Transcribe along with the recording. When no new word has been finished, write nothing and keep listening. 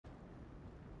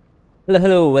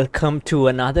Hello, welcome to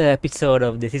another episode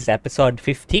of this is episode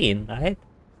 15, right?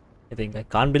 I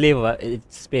can't believe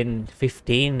it's been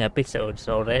 15 episodes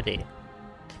already.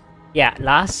 Yeah,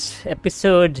 last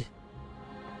episode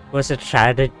was a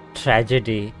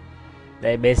tragedy.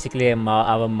 Like basically,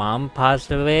 our mom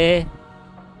passed away.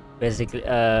 Basically,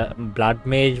 Blood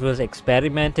Mage was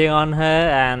experimenting on her,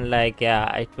 and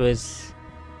yeah, it was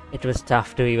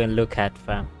tough to even look at,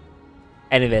 fam.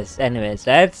 Anyways,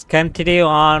 let's continue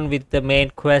on with the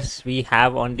main quest. We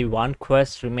have only one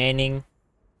quest remaining.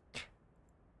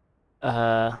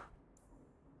 Uh,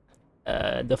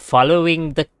 the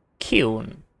following the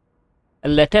Qun. A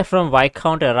letter from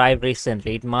Viscount arrived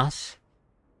recently.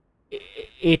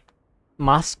 It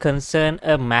must concern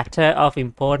a matter of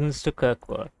importance to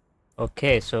Kirkwood.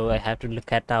 Okay, so I have to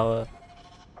look at our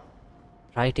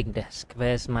writing desk.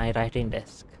 Where's my writing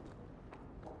desk?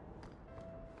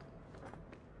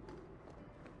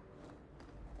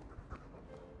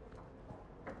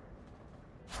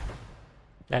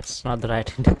 That's not the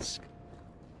writing desk.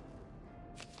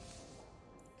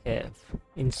 Okay,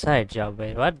 inside job.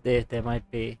 Wait, what? There might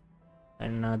be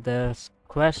another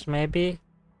quest, maybe.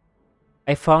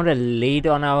 I found a lead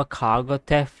on our cargo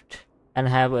theft and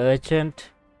have urgent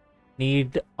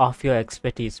need of your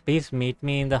expertise. Please meet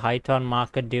me in the Hightown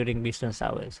Market during business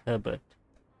hours. Herbert.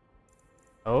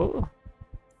 Oh?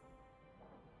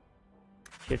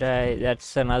 Should I?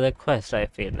 That's another quest, I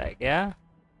feel like, yeah?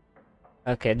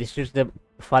 Okay, this is the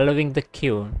following the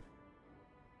queue.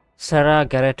 Sarah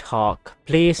Garrett Hawk,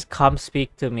 please come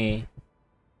speak to me.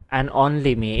 And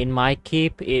only me. In my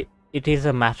keep, it is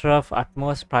a matter of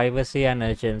utmost privacy and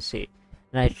urgency.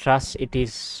 And I trust it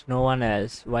is no one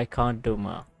else. Viscount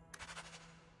Duma.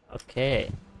 Okay.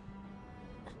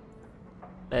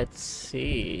 Let's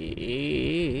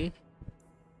see.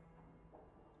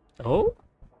 Oh?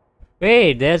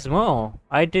 Wait, there's more.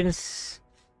 I didn't.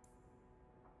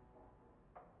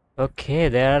 Okay,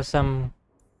 there are some.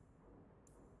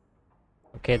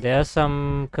 Okay, there are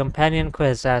some companion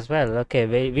quests as well. Okay,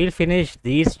 we'll finish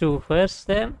these two first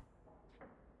then.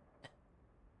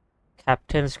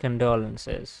 Captain's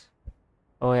condolences.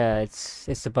 Oh yeah,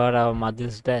 it's about our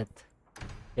mother's death.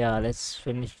 Yeah, let's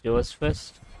finish those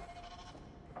first.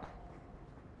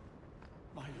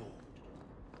 My lord.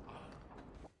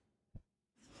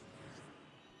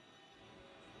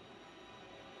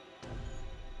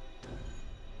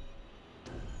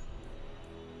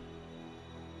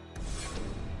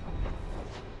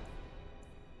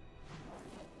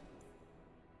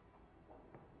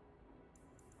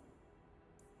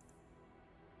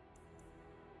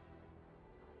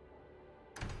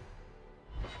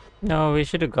 No, we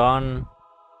should have gone.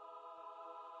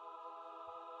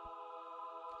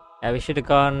 Yeah, we should have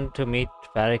gone to meet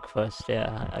Varric first.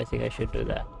 Yeah, I think I should do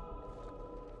that.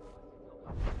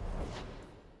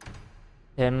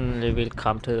 Then we will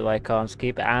come to the Viscount's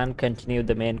Keep and continue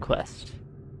the main quest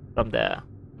from there.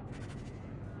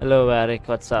 Hello, Varric.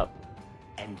 What's up?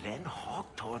 And then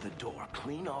Hawk tore the door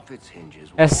clean off its hinges.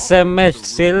 SMH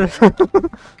still.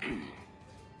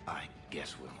 I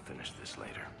guess we'll finish this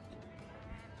later.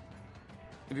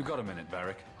 Have you got a minute,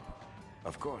 Varric?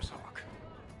 Of course, Hawk.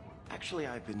 Actually,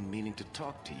 I've been meaning to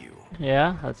talk to you.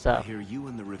 Yeah, what's I up? hear you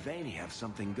and the Rivani have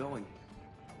something going.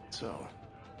 So,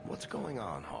 what's going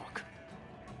on, Hawk?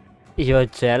 You're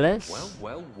jealous?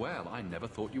 Well, I never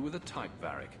thought you were the type,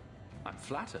 Varric. I'm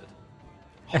flattered.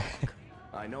 Hawk,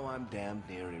 I know I'm damn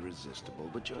near irresistible,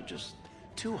 but you're just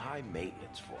too high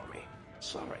maintenance for me.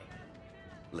 Sorry.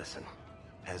 Listen,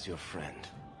 as your friend,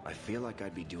 I feel like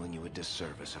I'd be doing you a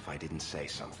disservice if I didn't say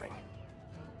something.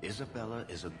 Isabella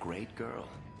is a great girl,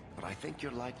 but I think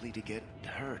you're likely to get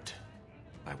hurt.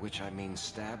 By which I mean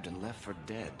stabbed and left for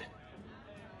dead.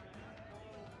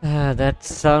 That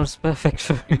sounds perfect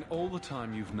for In all the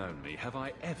time you've known me, have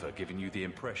I ever given you the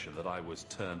impression that I was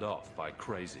turned off by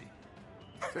crazy?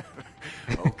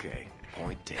 Okay,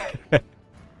 point taken. Do you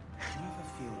ever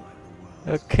feel like the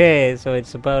world Okay, so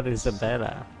it's about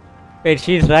Isabella. Wait,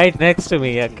 she's right next to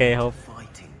me. Okay,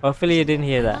 fighting? hopefully you didn't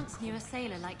hear I that. once knew a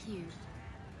sailor like you.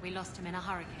 We lost him in a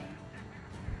hurricane.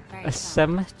 Very A sad.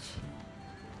 much.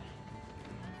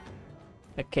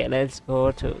 Okay, let's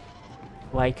go to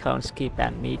Viscount's Keep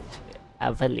and meet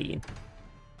Aveline.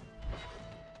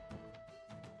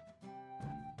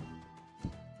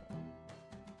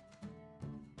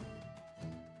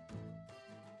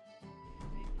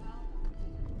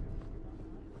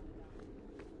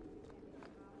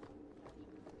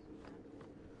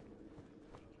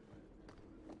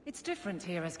 It's different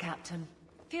here as captain.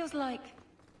 Feels like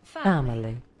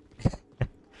family. Family.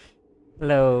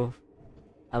 Hello,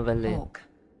 Aveline. Hawk,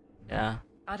 Yeah.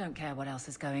 I don't care what else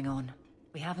is going on.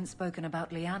 We haven't spoken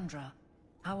about Leandra.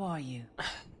 How are you?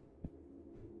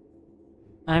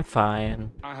 I'm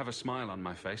fine. I have a smile on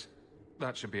my face.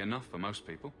 That should be enough for most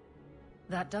people.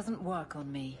 That doesn't work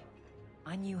on me.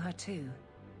 I knew her too.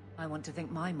 I want to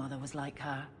think my mother was like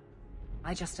her.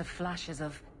 I just have flashes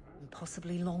of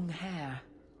impossibly long hair.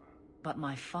 But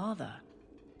my father...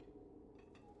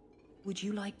 Would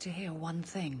you like to hear one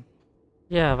thing?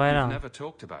 Yeah, why You've not? never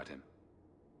talked about him.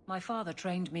 My father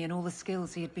trained me in all the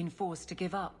skills he had been forced to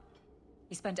give up.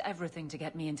 He spent everything to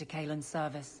get me into Kaelin's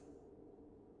service.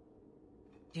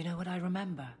 Do you know what I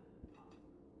remember?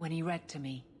 When he read to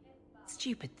me,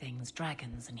 stupid things,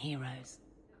 dragons and heroes.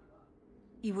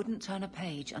 He wouldn't turn a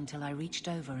page until I reached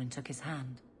over and took his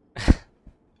hand.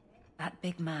 That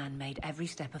big man made every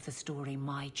step of the story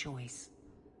my choice.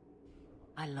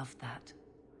 I loved that.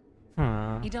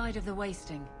 He died of the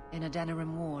wasting in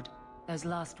Adenarim Ward. Those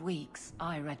last weeks,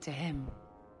 I read to him.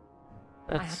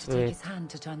 I had That's to take sweet. his hand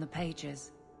to turn the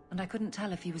pages, and I couldn't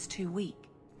tell if he was too weak,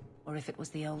 or if it was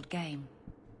the old game.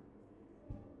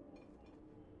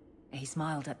 He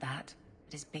smiled at that,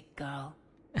 at his big girl.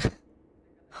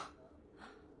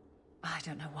 I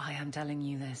don't know why I'm telling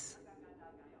you this.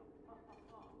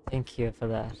 Thank you for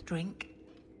that. Drink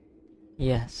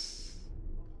Yes.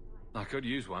 I could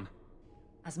use one.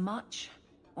 as much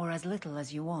or as little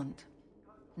as you want.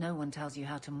 No one tells you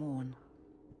how to mourn.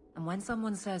 And when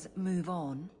someone says, move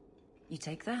on, you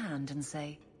take their hand and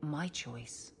say, my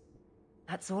choice.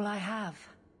 That's all I have.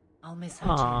 I'll miss her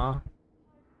too. Aww.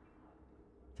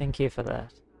 Thank you for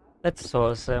that. That's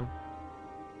awesome.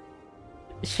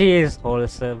 She is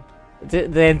wholesome.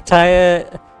 The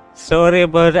entire story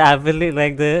about Amelie,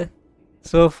 like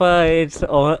so far it's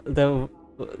all the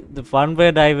one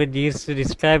word I would use to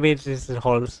describe it is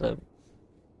wholesome.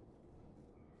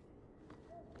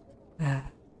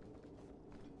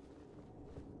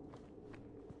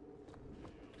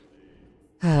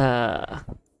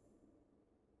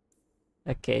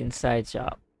 Okay, inside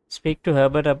job. Speak to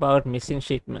Herbert about missing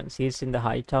shipments. He's in the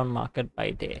Hightown market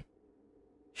by day.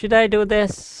 Should I do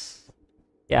this?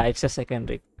 Yeah, it's a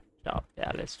secondary job.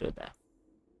 Yeah, let's do that.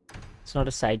 It's not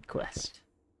a side quest.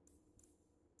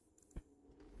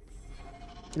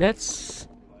 Let's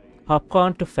hop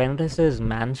on to Fenris's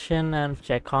mansion and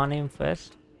check on him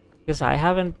first. Because I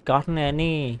haven't gotten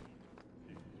any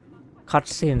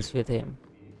cutscenes with him.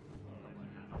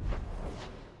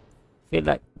 Feel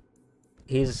like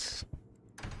he's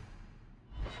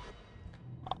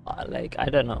like, I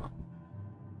don't know.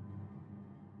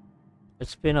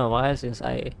 It's been a while since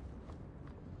I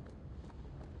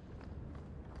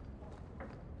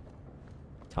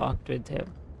talked with him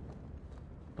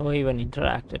or even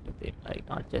interacted with him, like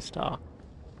not just talk.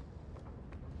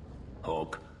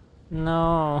 Hulk,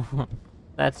 No,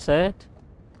 that's it.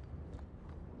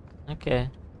 Okay,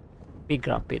 be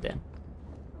grumpy then.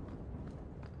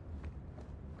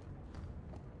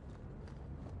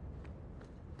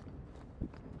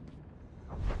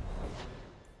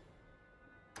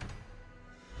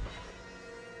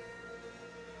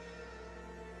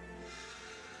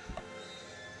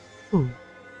 Ooh.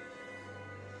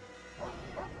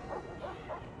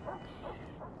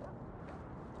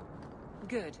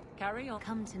 Good. Carry on.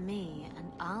 Come to me,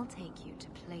 and I'll take you to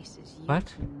places you've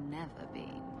What? never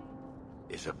been.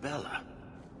 Isabella,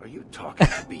 are you talking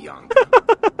to Bianca?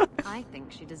 I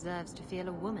think she deserves to feel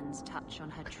a woman's touch on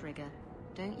her trigger,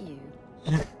 don't you?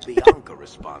 Bianca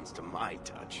responds to my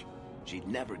touch. She'd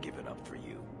never give it up for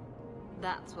you.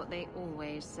 That's what they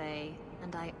always say,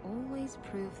 and I always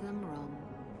prove them wrong.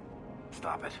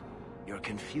 Stop it. You're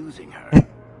confusing her.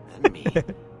 And me.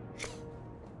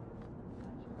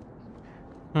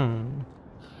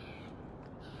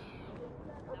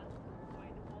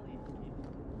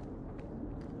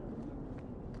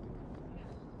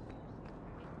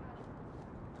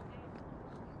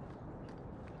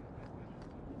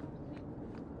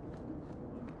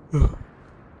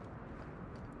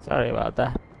 Sorry about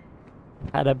that.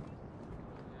 Had a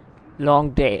long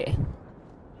day.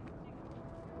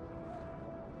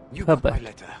 You got my Herbert.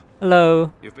 letter.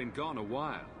 Hello. You've been gone a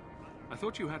while. I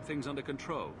thought you had things under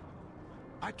control.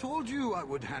 I told you I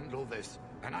would handle this,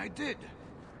 and I did.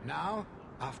 Now,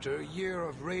 after a year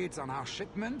of raids on our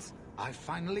shipments, I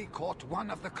finally caught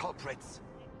one of the culprits.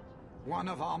 One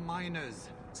of our miners,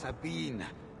 Sabine,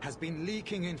 has been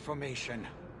leaking information.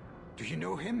 Do you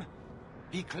know him?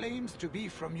 He claims to be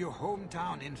from your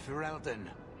hometown in Ferelden.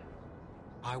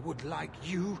 I would like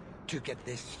you to get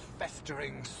this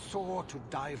festering sore to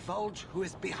divulge who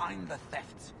is behind the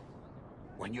thefts.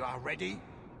 When you are ready,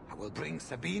 I will bring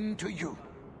Sabine to you.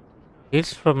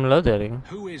 It's from Lothering.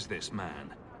 Who is this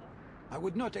man? I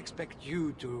would not expect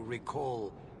you to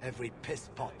recall every piss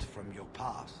pot from your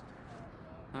past.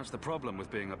 That's the problem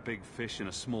with being a big fish in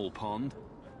a small pond.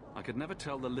 I could never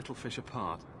tell the little fish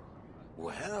apart.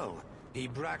 Well, he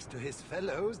brags to his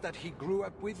fellows that he grew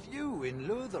up with you in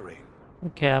Lothering.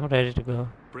 Okay, I'm ready to go.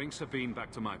 Bring Sabine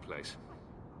back to my place.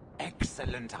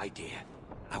 Excellent idea.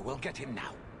 I will get him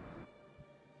now.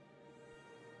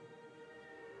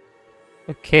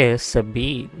 Okay,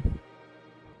 Sabine.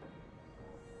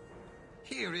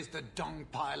 Here is the dung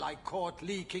pile I caught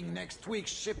leaking next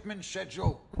week's shipment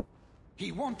schedule.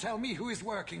 He won't tell me who he's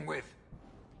working with.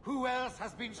 Who else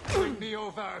has been screwing me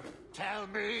over? Tell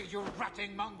me, you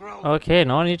ratting mongrel! Okay,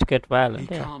 no need to get violent.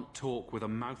 He Yeah. can't talk with a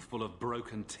mouthful of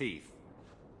broken teeth.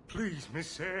 Please, Miss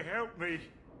Sayre, help me.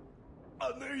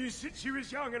 I knew you since you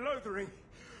was young and Lothering.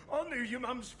 I knew your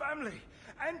mum's family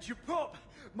and your pop.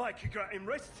 Mike had got him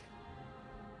rest.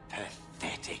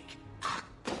 Pathetic.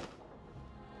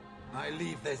 I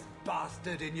leave this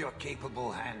bastard in your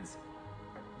capable hands.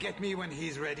 Get me when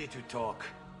he's ready to talk.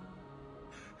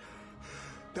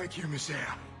 Thank you, Miss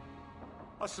Sayre.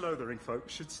 Us Lothering folk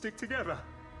should stick together.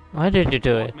 Why did you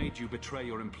do What it? made you betray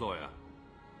your employer?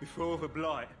 Before the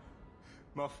Blight,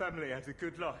 my family had a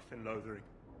good life in Lothering.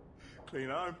 Clean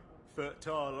home,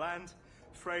 fertile land,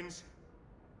 friends.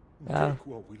 Wow.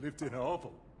 Well, we lived in a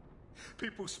hovel.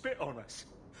 People spit on us.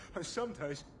 And some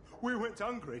days, we went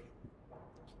hungry.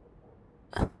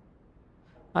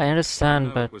 I understand,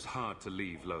 No, but it was hard to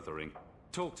leave Lothering.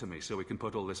 Talk to me so we can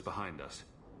put all this behind us.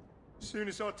 Soon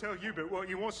as I tell Hubert what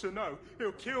he wants to know,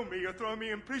 he'll kill me or throw me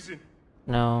in prison.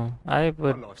 no, I My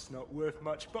would. life's not worth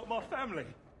much, but my family.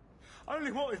 I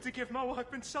only wanted to give my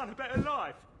wife and son a better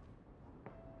life.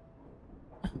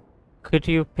 Could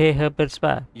you pay her bills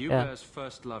back? Hubert's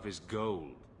first love is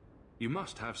gold. You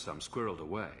must have some squirreled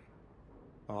away.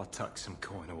 I'll tuck some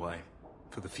coin away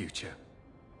for the future.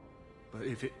 But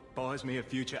if it buys me a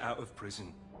future out of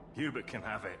prison, Hubert can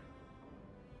have it.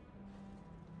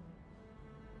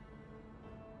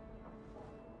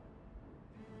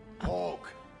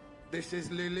 Hawk, this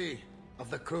is Lily of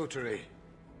the Coterie.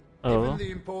 Oh, Given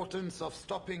the importance of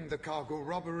stopping the cargo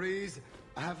robberies,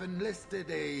 I have enlisted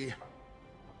a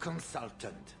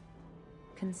consultant.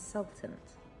 Consultant.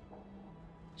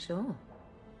 Sure.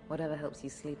 Whatever helps you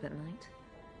sleep at night.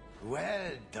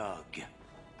 Well, Doug,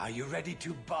 are you ready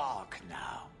to bark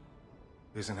now?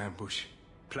 There's an ambush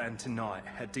planned tonight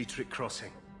at Dietrich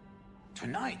Crossing.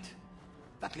 Tonight?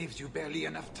 That leaves you barely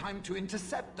enough time to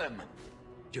intercept them.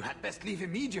 You had best leave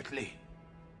immediately.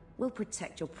 We'll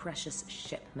protect your precious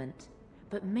shipment,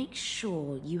 but make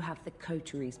sure you have the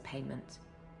coterie's payment.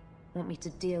 Want me to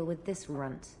deal with this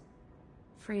runt?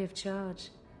 Free of charge.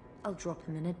 I'll drop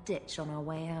him in a ditch on our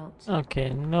way out. okay,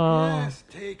 no. Yes,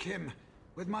 take him.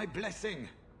 With my blessing.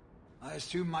 I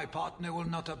assume my partner will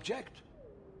not object.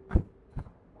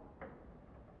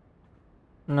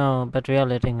 No, but we are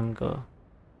letting him go.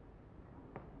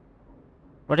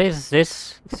 What is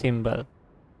this symbol?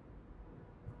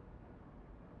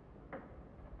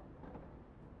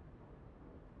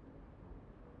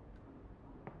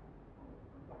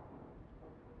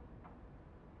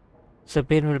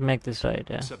 Sabine will make this right,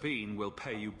 yeah. Sabine will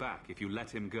pay you back if you let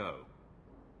him go.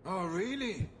 Oh,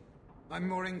 really? I'm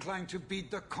more inclined to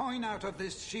beat the coin out of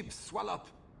this sheep swallow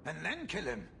and then kill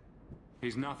him.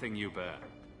 He's nothing, Hubert.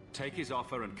 Take his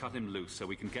offer and cut him loose so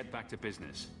we can get back to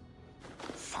business.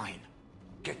 Fine.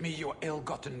 Get me your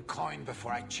ill-gotten coin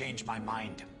before I change my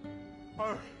mind.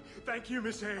 Oh, thank you,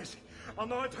 Miss Ayres. I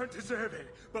know I don't deserve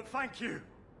it, but thank you.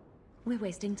 We're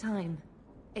wasting time.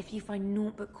 If you find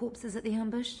naught but corpses at the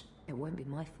ambush, it won't be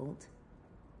my fault.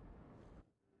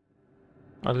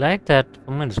 I like that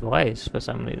woman's voice for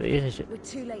some reason. We're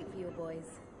too late for your boys,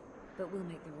 but we'll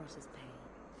make the rotters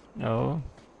pay. Oh.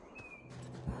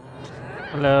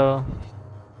 Hello.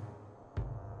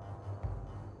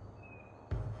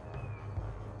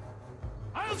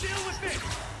 I'll deal with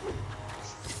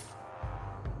this!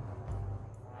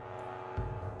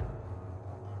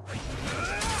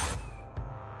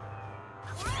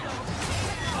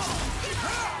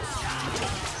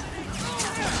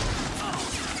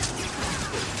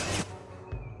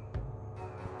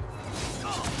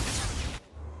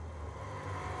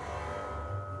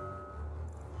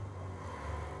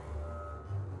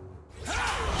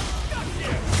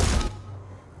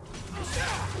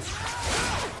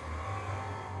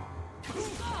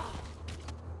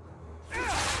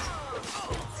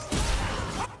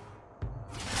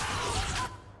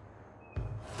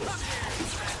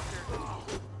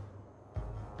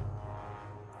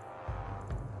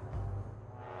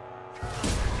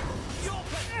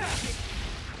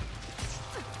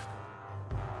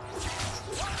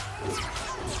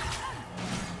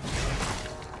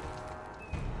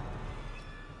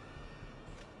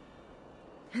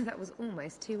 That was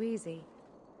almost too easy.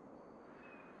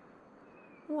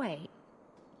 Wait.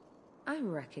 I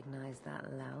recognize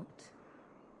that lout.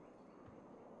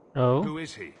 Oh? Who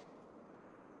is he?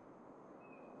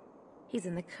 He's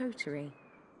in the coterie.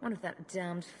 One of that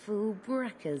damned fool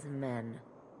Brekker's men.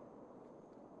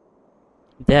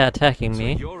 They're attacking So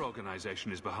me. your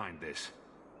organization is behind this.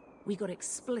 We got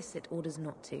explicit orders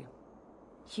not to.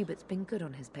 Hubert's been good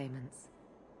on his payments.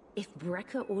 If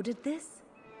Brecker ordered this,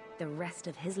 the rest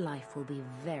of his life will be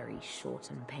very short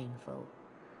and painful.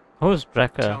 Who's Tell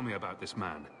Brecker? me about this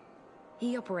man.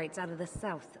 He operates out of the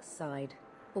south side.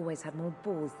 Always had more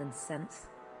balls than sense.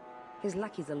 His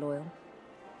lackeys are loyal.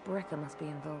 Brecker must be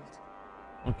involved.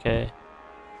 Okay.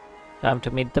 Time to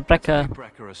meet the Give Brecker.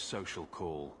 Brecker a social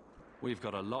call. We've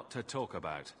got a lot to talk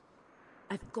about.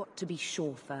 I've got to be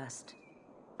sure first.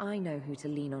 I know who to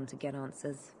lean on to get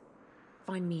answers.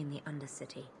 Find me in the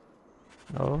Undercity.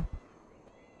 Oh.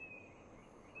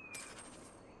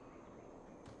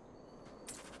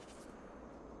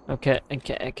 Okay.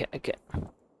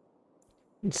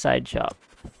 Inside job.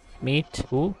 Meet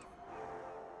who?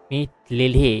 Meet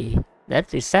Lily.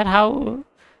 Is that how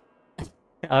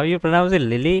you pronounce it,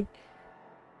 Lily?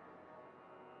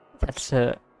 That's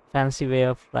a fancy way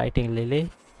of writing Lily.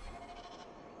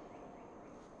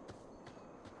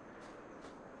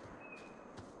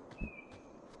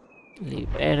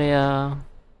 Leave area.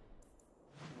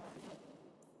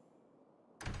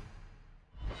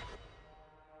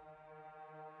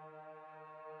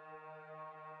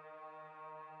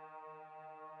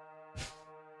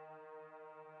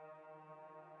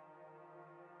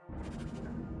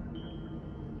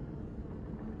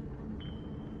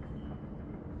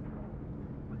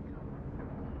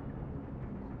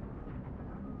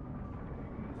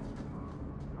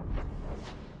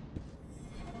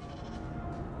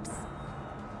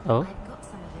 Oh. I've got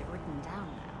some of it written down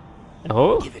now.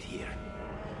 Oh. Give it here.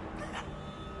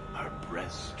 Her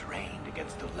breasts strained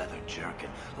against the leather jerkin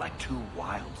like two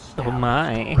wild stallions Oh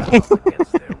my. corralled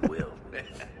against their will.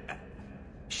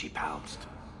 She pounced,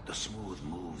 the smooth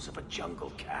moves of a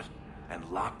jungle cat, and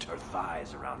locked her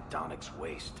thighs around Donnick's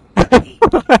waist. He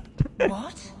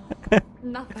What?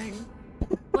 Nothing.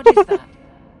 What is that?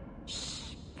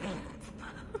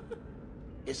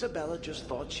 Isabella just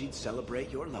thought she'd celebrate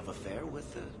your love affair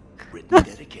with a written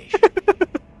dedication.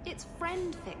 It's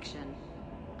friend fiction.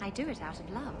 I do it out of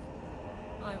love.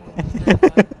 I will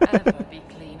never, ever be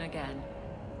clean again.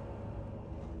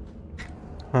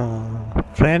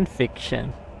 Friend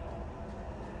fiction.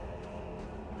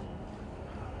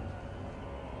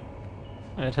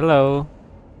 Right, hello.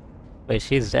 Wait,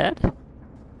 she's dead?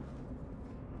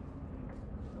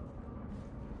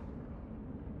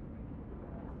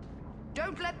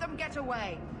 Don't let them get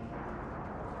away!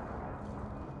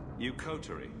 You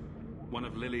coterie, one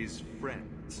of Lily's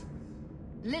friends.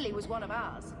 Lily was one of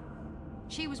ours.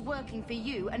 She was working for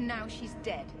you, and now she's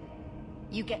dead.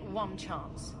 You get one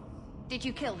chance. Did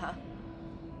you kill her?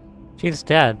 She's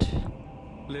dead.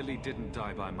 Lily didn't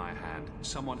die by my hand.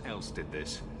 Someone else did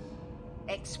this.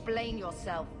 Explain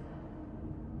yourself.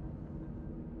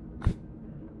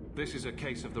 This is a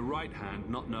case of the right hand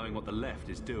not knowing what the left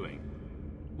is doing.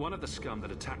 One of the scum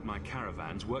that attacked my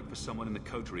caravans worked for someone in the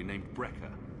coterie named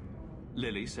Brecker.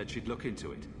 Lily said she'd look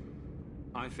into it.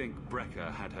 I think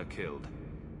Brecker had her killed.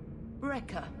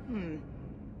 Brecker,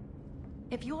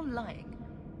 If you're lying,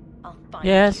 I'll find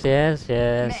Yes, you. yes.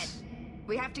 Men,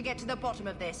 we have to get to the bottom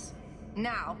of this.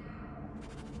 Now.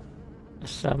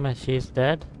 Summer, she's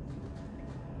dead.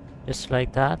 Just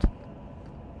like that.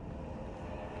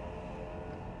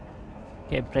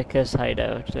 Okay, Brecker's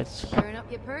hideout. Let's. Turn up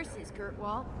your purses,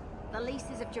 Kurtwall. The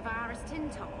leases of Javaris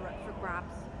Tintop are up for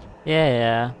grabs.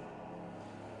 Yeah.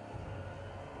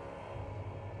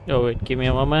 Oh wait, give me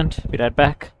a moment. Be right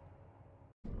back.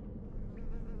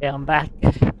 Yeah, I'm back.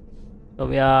 So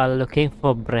we are looking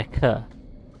for Brecker.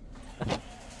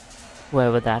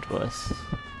 Whoever that was.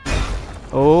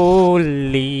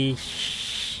 Holy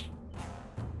sh...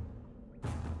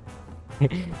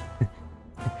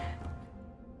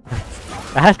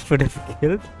 That would have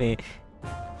killed me.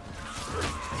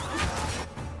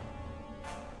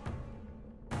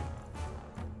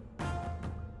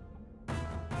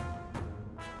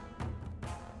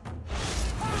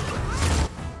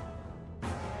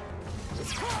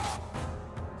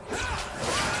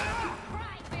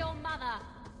 Cry for your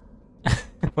mother!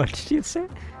 What did you say?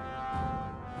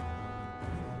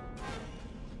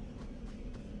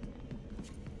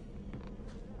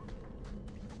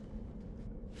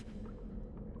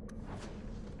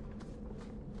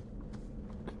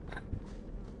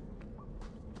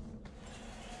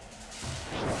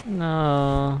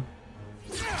 No.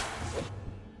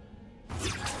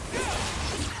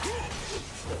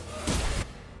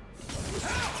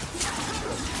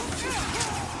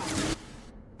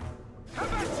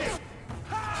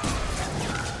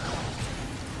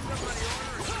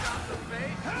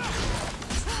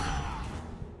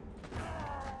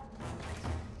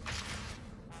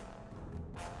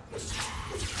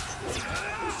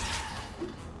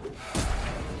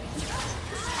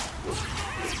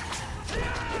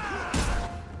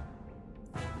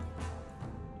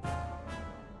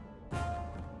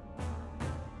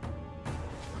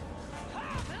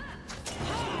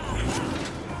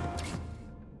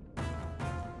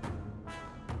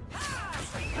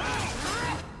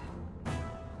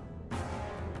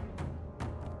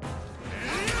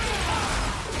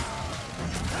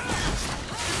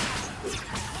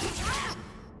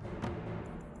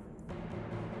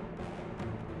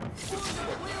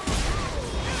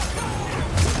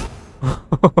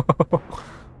 Talk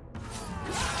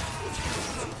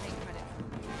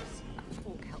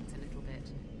helped a little bit.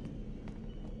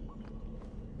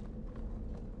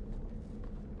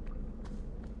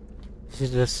 This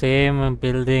is the same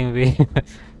building we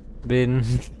been.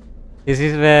 This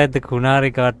is where the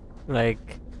Kunari got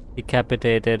like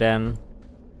decapitated, and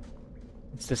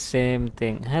it's the same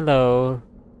thing. Hello,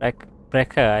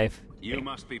 Brecker. You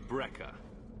must be Brecker.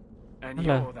 And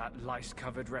Hello. you're that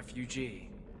lice-covered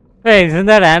refugee. Wait, isn't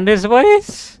that Andy's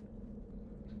voice?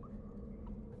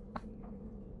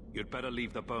 You'd better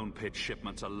leave the Bone Pit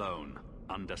shipments alone.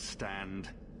 Understand?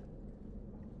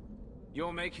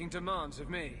 You're making demands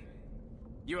of me.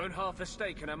 You own half a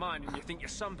stake in a mine and you think you're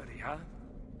somebody, huh?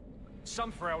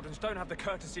 Some Fereldans don't have the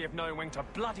courtesy of knowing when to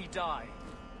bloody die.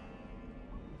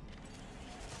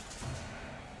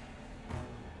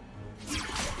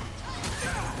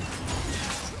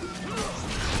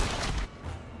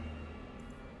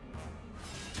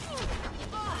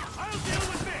 I'll deal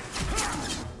with this!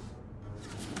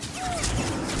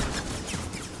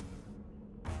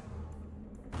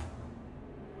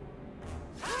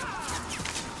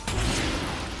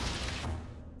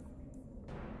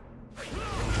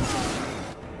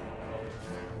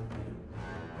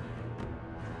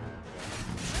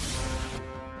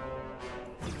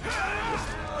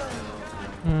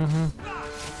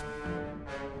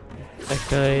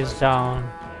 Brecker is down.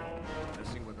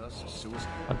 Messing with us is suicide.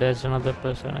 Oh, there's another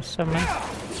person.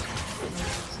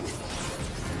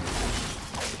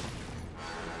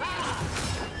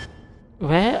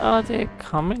 Where are they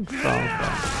coming from?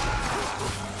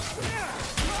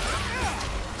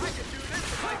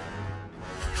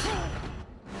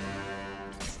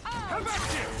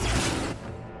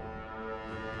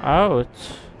 Ouch.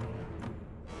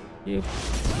 You.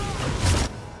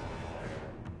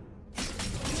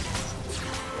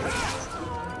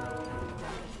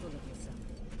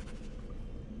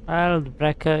 Well, the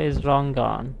Brecker is long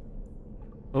gone.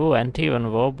 Oh, and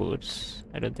even war boots.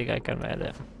 I don't think I can wear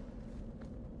them.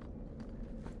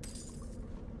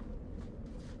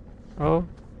 Oh.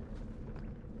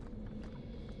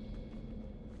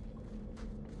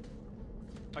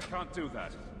 I can't do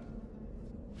that.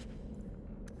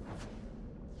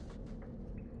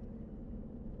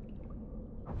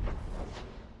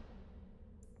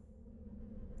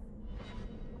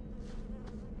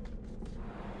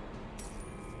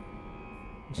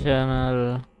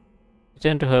 Journal.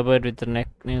 Return to Herbert with the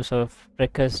news of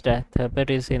Brecker's death.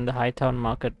 Herbert is in the Hightown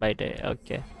market by day.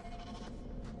 Okay.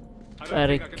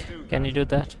 Eric, can you do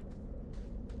that?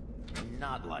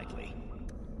 Not likely.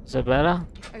 Isabella?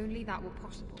 Only that were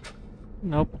possible.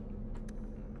 Nope.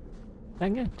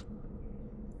 Dang it.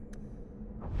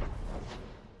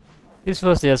 This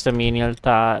was just a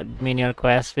menial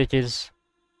quest, which is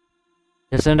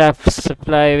doesn't have to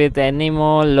supply with any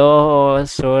more lore or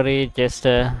story, just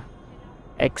a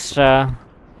extra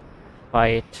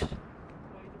fight.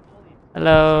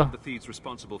 Hello. The thieves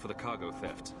responsible for the cargo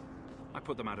theft. I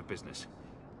put them out of business.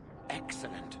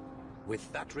 Excellent. With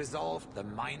that resolved, the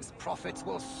mine's profits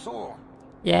will soar.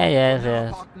 Yeah, yes, Now,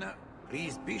 yes. partner,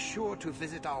 please be sure to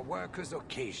visit our workers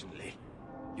occasionally.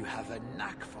 You have a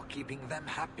knack for keeping them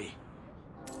happy.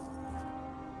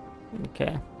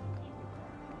 Okay.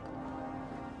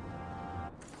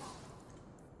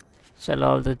 Sell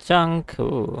all the junk.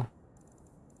 Ooh.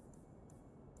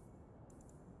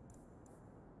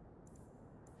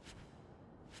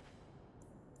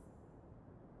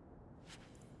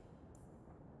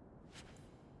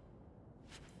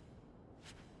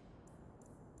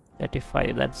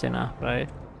 $35, that's enough, right?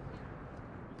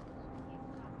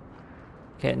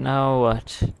 Okay, now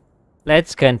what?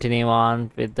 Let's continue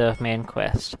on with the main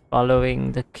quest,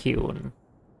 following the Qun.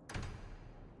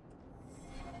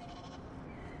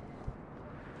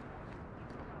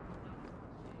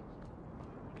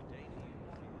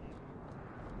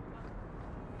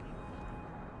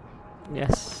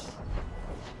 Yes.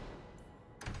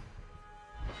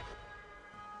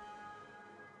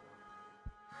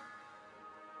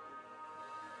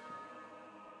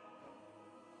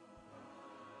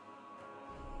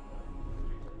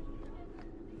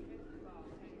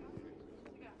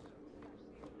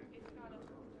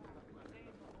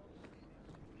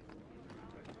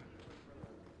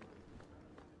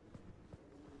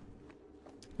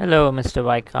 Hello, Mr.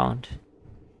 Viscount.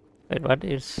 Wait, what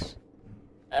is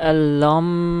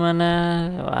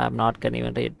alumna? Oh, I'm not gonna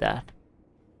even read that.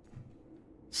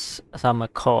 Some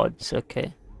accords,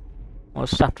 okay. More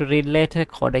stuff to read later.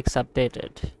 Codex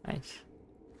updated. Nice.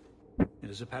 It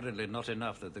is apparently not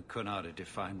enough that the Kunari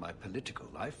define my political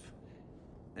life.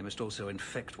 They must also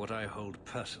infect what I hold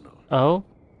personal. Oh?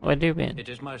 What do you mean? It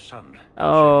is my son.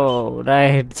 Oh,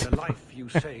 right. The life you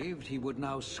saved, he would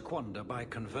now squander by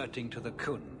converting to the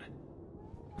Khun.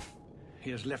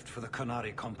 He has left for the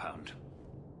Qunari compound.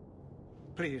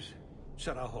 Please,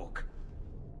 Serah Hawke,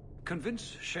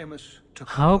 convince Seamus to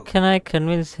come How home. can I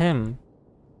convince him?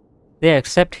 They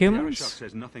accept The humans? Arishok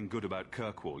says nothing good about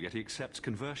Kirkwall, yet he accepts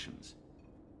conversions.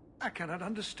 I cannot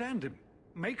understand him.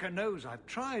 Maker knows I've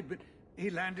tried, but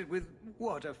he landed with,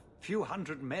 what, a few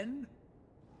hundred men?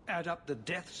 Add up the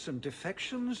deaths and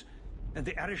defections, and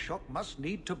the Arishok must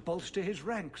need to bolster his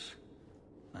ranks.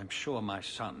 I'm sure my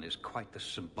son is quite the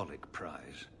symbolic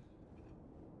prize.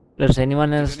 Does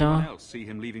anyone else Did anyone know? else see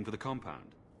him leaving for the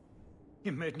compound?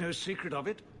 He made no secret of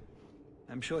it.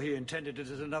 I'm sure he intended it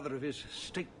as another of his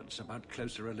statements about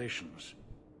closer relations.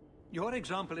 Your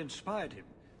example inspired him.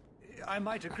 I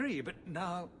might agree, but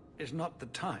now is not the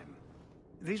time.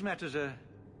 These matters are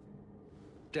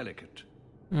delicate.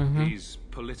 He's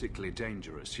politically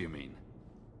dangerous, you mean?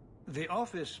 The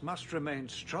office must remain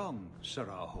strong,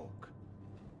 Serah Hawke.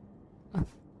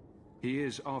 He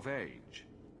is of age.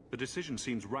 The decision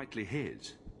seems rightly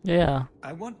his. Yeah.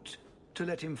 I want to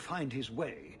let him find his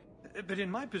way, but in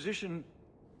my position,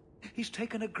 he's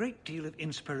taken a great deal of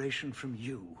inspiration from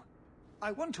you.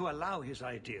 I want to allow his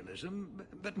idealism,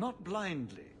 but not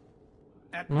blindly.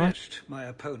 At best, my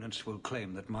opponents will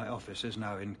claim that my office is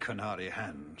now in Qunari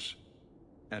hands.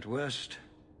 At worst,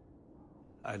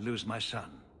 I lose my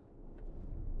son.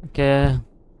 Okay.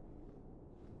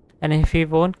 And if he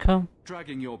won't come?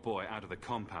 Dragging your boy out of the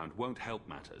compound won't help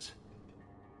matters.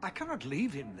 I cannot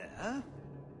leave him there.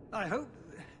 I hope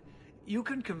you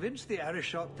can convince the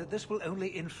Arishok that this will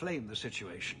only inflame the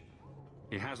situation.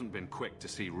 He hasn't been quick to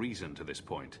see reason to this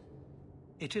point.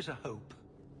 It is a hope.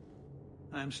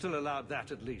 I am still allowed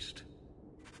that at least.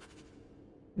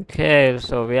 Okay,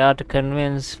 so we are to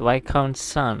convince Viscount's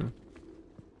son.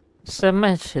 So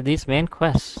much these main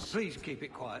quests. Please keep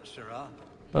it quiet, Serah.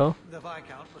 Oh, The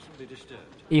Viscount mustn't be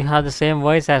disturbed. you have the same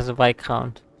voice as the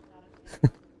Viscount.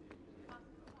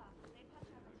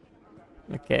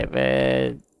 Okay,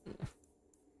 but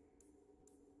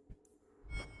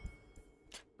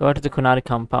go to the Qunari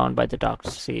compound by the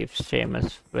docks to see if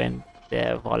Seamus went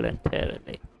there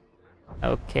voluntarily.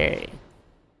 Okay.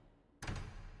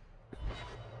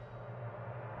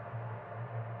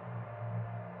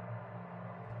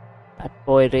 That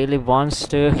boy really wants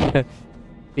to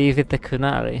be with the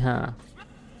Qunari, huh?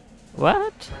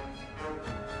 What?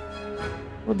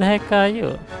 Who the heck are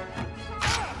you?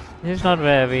 This is not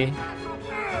where we...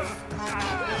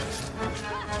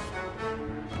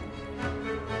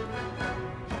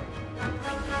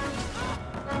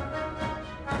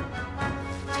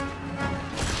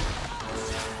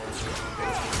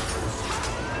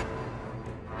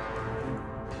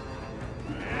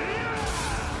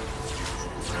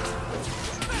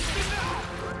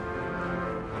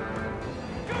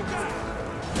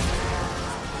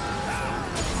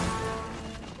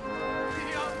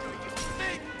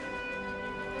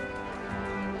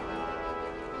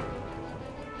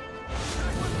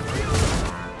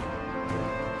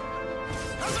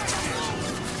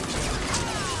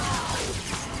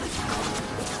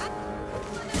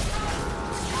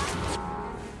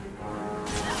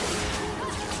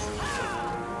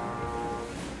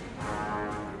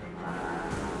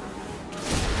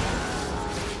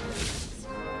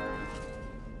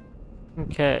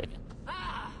 Okay.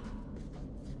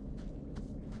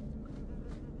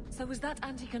 So was that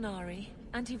anti-Qunari,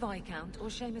 anti-Viscount, or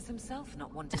Seamus himself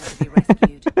not wanting to be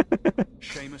rescued?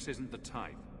 Seamus isn't the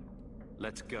type.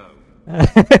 Let's go.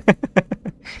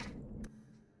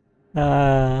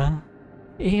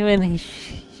 Even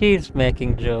she's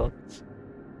making jokes.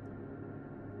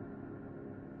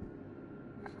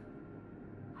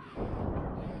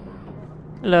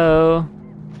 Hello.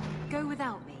 Go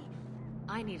without me.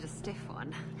 I need a stiff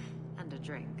one. And a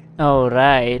drink. Oh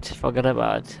right, forgot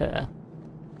about her.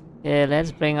 Yeah,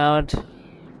 let's bring out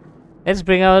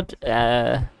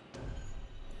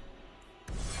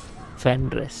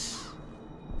Fenris.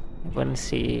 I want to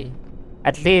see,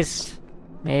 at least,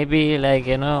 maybe like,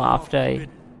 you know, after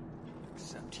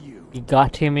we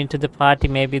got him into the party,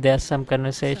 maybe there's some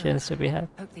conversations to be had.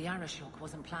 Hope the Arishok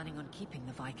wasn't planning on keeping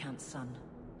the Viscount's son.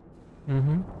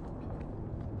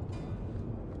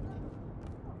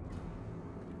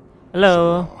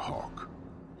 Hello. Hawke,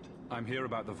 I'm here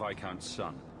about the Viscount's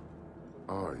son.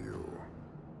 are you?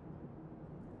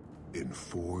 In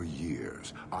 4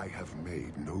 years, I have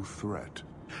made no threat,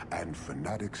 and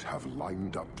fanatics have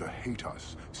lined up to hate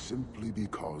us simply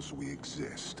because we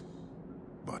exist.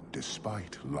 But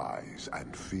despite lies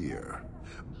and fear,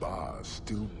 Baz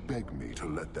still beg me to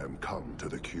let them come to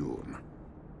the Qun.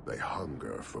 They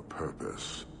hunger for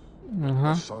purpose. Mm-hmm.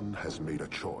 The son has made a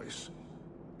choice.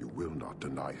 You will not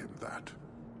deny him that.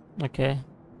 Okay.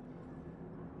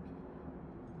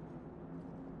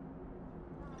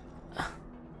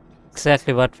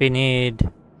 Exactly what we need.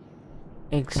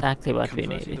 Exactly what we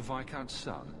Converting need. the Viscount's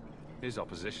son? His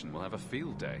opposition will have a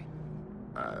field day.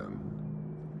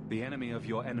 The enemy of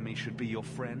your enemy should be your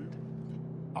friend?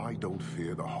 I don't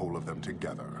fear the whole of them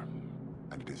together.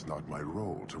 And it is not my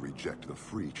role to reject the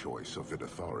free choice of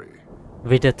Vidathari.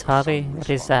 Vidathari? What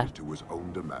is that? To his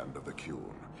own demand of the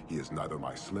Qun. He is neither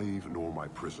my slave nor my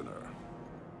prisoner.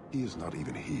 He is not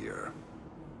even here.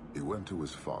 He went to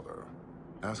his father.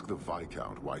 Ask the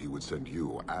Viscount why he would send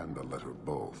you and the letter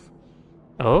both.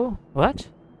 Oh, what?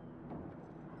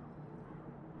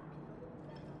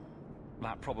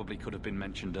 That probably could have been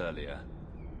mentioned earlier.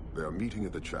 They are meeting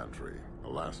at the Chantry. A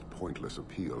last pointless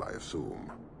appeal, I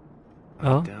assume.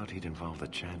 Oh? I doubt he'd involve the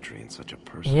Chantry in such a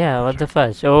personal Yeah, what matter. the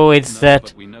fudge? Oh, it's that.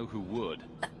 But we know who would.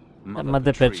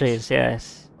 Mother Patrice,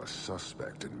 yes. A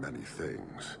suspect in many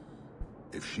things.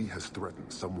 If she has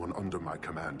threatened someone under my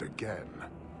command again,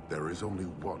 there is only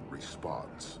one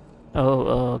response.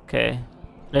 Oh, okay.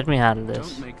 Let me handle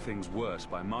this. Don't make things worse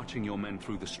by marching your men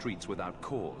through the streets without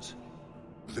cause.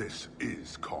 This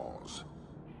is cause.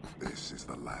 This is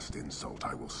the last insult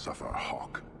I will suffer,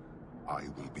 Hawk. I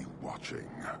will be watching.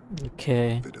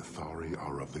 Okay. The Vidathari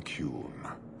are of the Qun.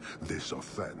 This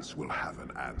offense will have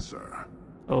an answer.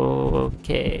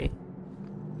 Okay.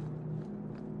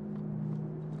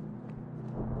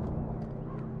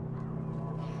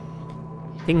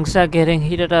 Things are getting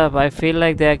heated up. I feel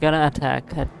like they're gonna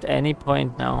attack at any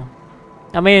point now.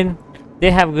 I mean,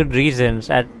 they have good reasons.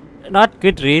 Not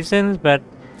good reasons, but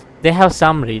they have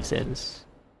some reasons.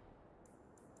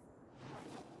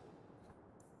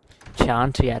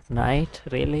 Chantry at night,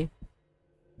 really?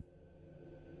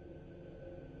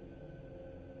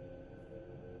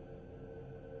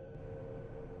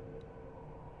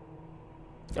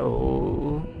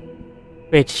 Oh.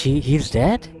 Wait, he's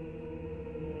dead?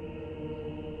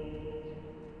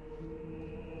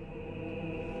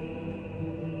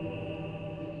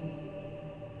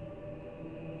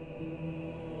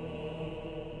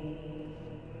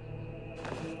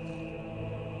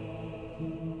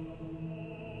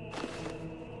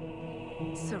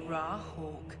 Sirrah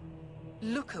Hawk,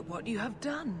 look at what you have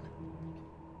done.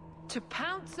 To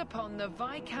pounce upon the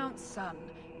Viscount's son,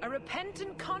 a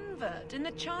repentant convert in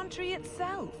the Chantry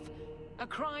itself. A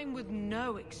crime with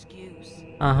no excuse.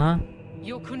 Uh-huh.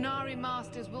 Your Qunari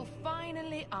masters will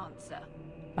finally answer.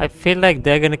 I feel like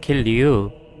they're gonna kill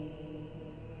you.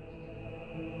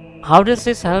 How does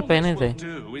this help anything? All this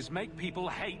will do is make people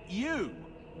hate you.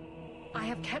 I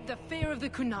have kept the fear of the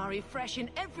Qunari fresh in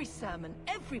every sermon,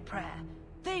 every prayer.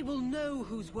 They will know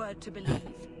whose word to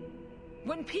believe.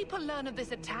 When people learn of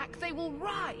this attack, they will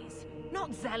rise.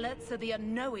 Not zealots or the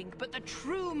unknowing, but the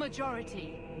true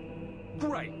majority.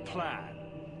 Great plan.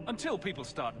 Until people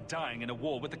start dying in a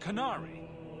war with the Qunari.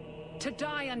 To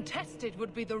die untested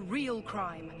would be the real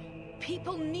crime.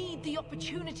 People need the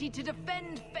opportunity to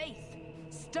defend faith,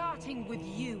 starting with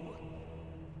you.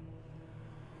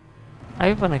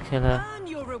 I wanna kill her. Earn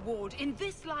your reward in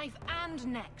this life and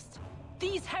next.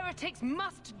 These heretics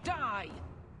must die.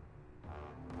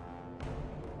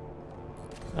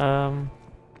 Oh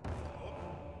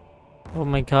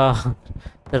my god.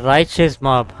 The righteous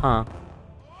mob, huh?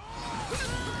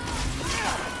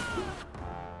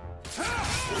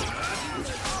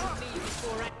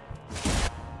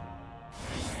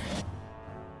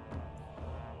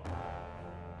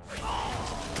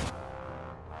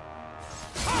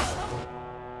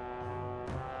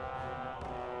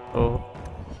 Oh,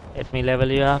 let me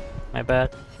level you up. My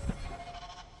bad.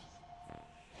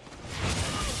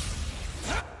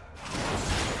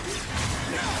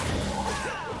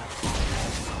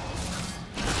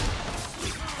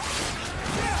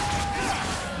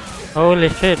 Holy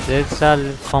shit, it's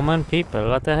all common people,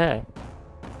 what the heck?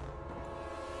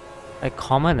 Like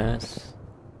commoners.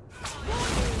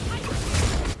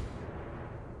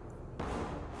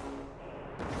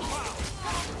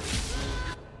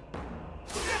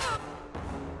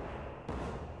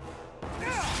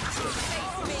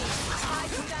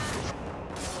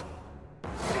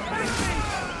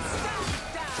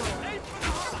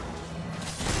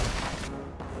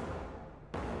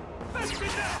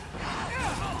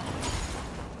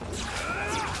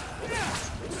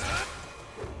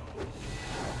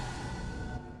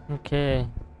 Okay.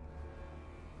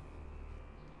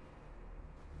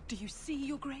 Do you see,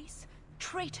 Your Grace?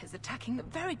 Traitors attacking the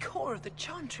very core of the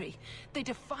Chantry. They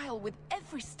defile with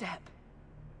every step.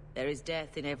 There is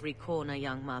death in every corner,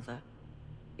 young mother.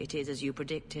 It is as you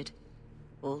predicted.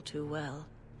 All too well.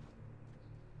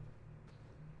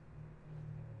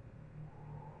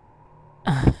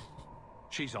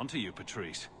 She's onto you,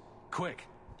 Patrice. Quick,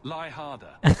 lie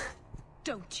harder.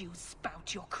 Don't you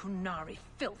spout your Kunari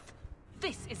filth.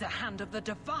 This is a hand of the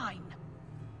Divine.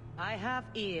 I have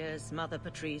ears, Mother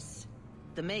Patrice.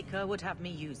 The Maker would have me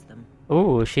use them.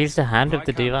 Oh, she's the hand of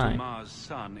the Divine. Dumas'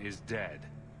 son is dead.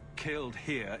 Killed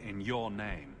here in your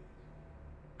name.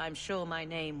 I'm sure my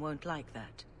name won't like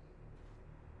that.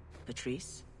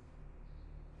 Patrice?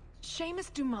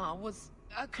 Seamus Dumas was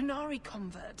a Kunari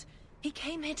convert. He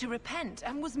came here to repent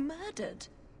and was murdered.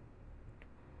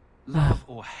 Love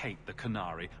or hate the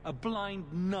Qunari, a blind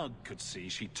nug could see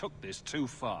she took this too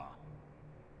far.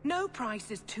 No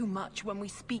price is too much when we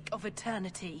speak of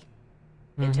eternity.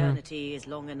 Eternity is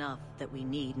long enough that we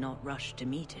need not rush to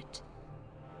meet it.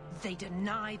 They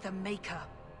deny the Maker.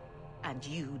 And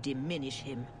you diminish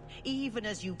him, even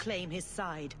as you claim his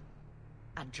side.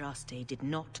 Andraste did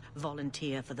not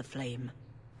volunteer for the flame.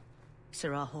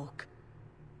 Serah Hawke,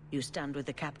 you stand with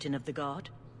the captain of the guard?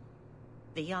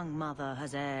 The young mother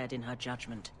has erred in her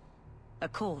judgment. A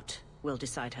court will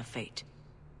decide her fate.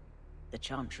 The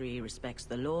Chantry respects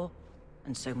the law,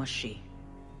 and so must she.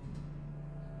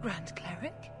 Grand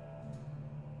Cleric?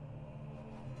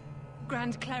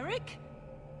 Grand Cleric?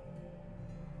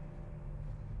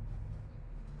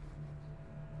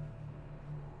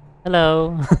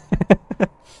 Hello.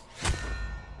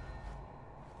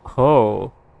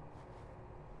 Oh.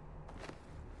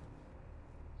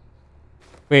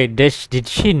 Wait, did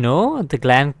she know the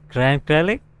Grand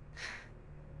Cleric?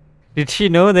 Did she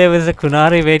know there was a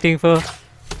Qunari waiting for?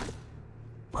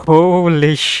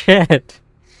 Holy shit.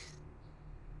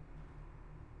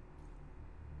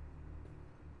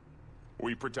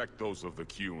 We protect those of the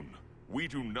Qun. We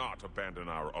do not abandon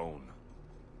our own.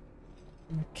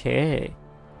 Okay.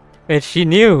 Wait, she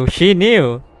knew. She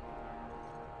knew.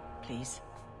 Please,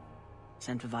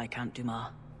 send for Viscount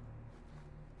Dumas.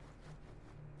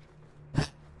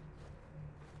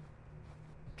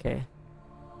 Okay.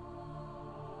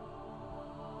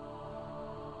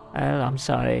 Well, I'm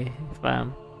sorry if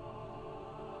I'm...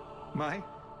 My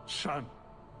son.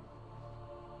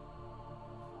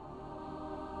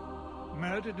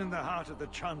 Murdered in the heart of the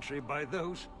Chantry by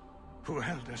those who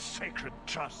held a sacred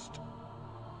trust.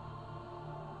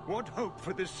 What hope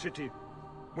for this city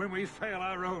when we fail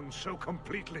our own so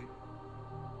completely?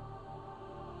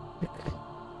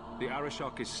 The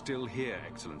Arishok is still here,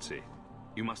 Excellency.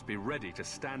 You must be ready to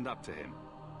stand up to him.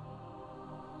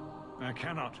 I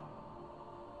cannot.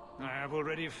 I have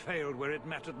already failed where it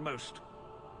mattered most.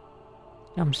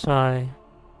 I'm sorry.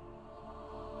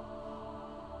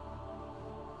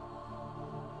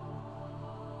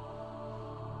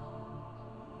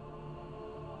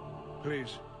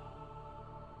 Please.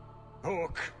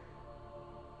 Hawke.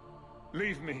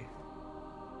 Leave me.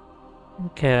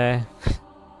 Okay.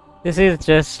 This is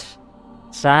just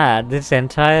sad. This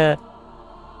entire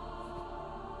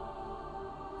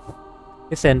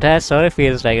story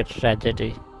feels like a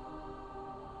tragedy.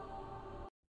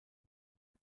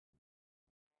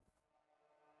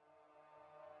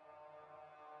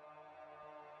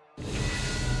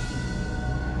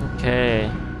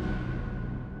 Okay.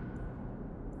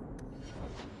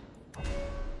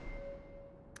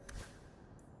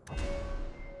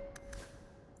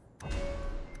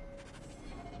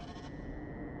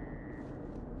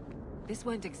 This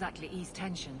won't exactly ease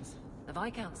tensions. The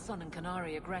Viscount's son and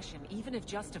Qunari aggression, even if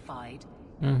justified,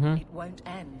 it won't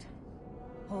end.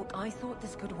 Hawke, I thought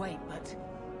this could wait, but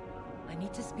I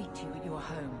need to speak to you at your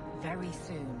home very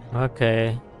soon.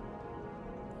 Okay.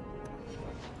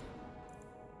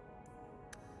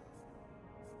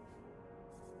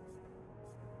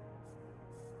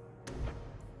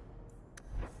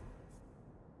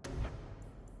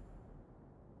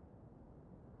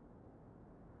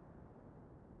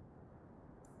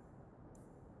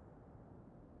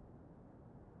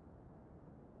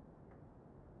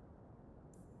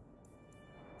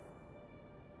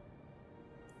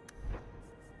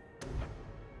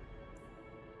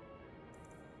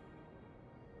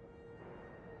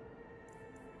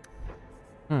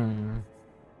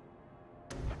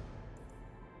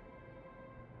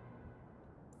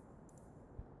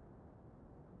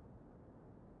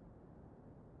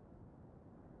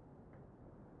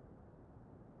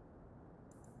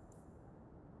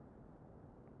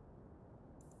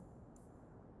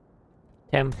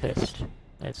 Tempest.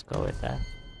 Let's go with that.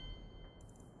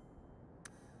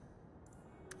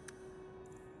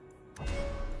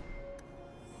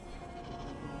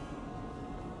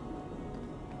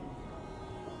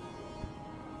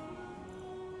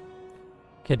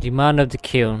 Okay, demand of the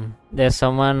Qun. There's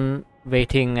someone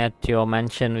waiting at your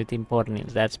mansion with important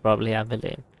news. That's probably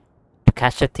Evelyn. To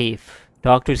catch a thief.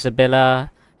 Talk to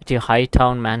Isabella at your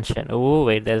Hightown mansion. Oh,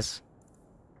 wait, there's...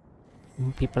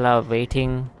 people are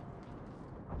waiting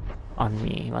on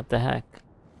me. What the heck?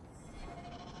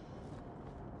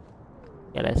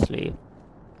 Yeah, let's leave.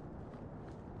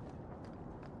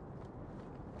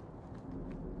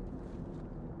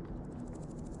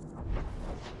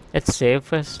 Let's save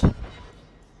first.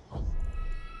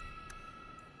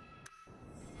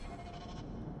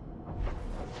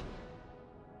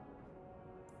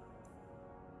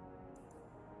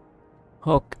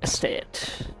 Hawke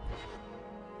Estate.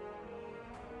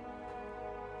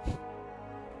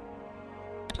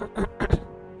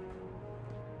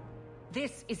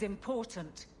 This is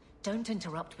important. Don't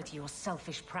interrupt with your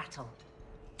selfish prattle.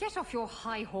 Get off your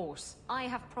high horse. I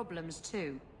have problems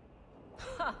too.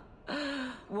 Ha!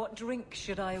 What drink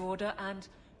should I order, and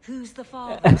who's the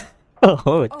father?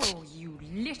 Oh, Oh, you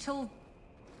little...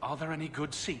 Are there any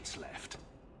good seats left?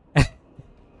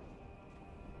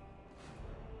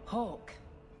 Hawke.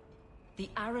 The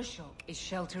Arishok is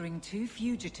sheltering 2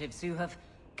 fugitives who have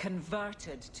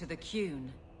converted to the Qun.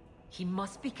 He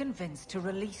must be convinced to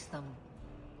release them.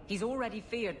 He's already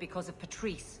feared because of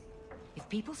Patrice. If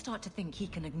people start to think he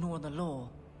can ignore the law,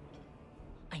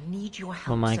 I need your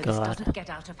help my so this God. doesn't get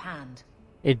out of hand.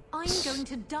 It's... I'm going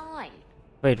to die.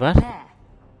 Wait, what? There.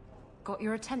 Got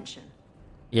your attention?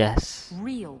 Yes.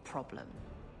 Real problem.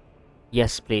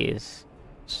 Yes, please.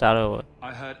 Start over.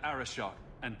 I heard Arishok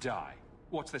and die.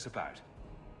 What's this about?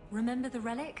 Remember the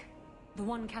relic? The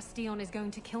one Castillon is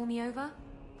going to kill me over?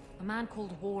 A man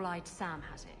called Wall-Eyed Sam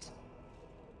has it.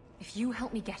 If you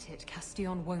help me get it,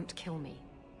 Castillon won't kill me.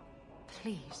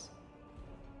 Please.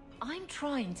 I'm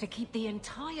trying to keep the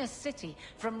entire city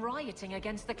from rioting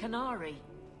against the Qunari.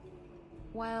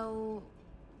 Well,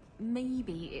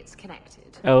 maybe it's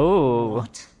connected. Oh.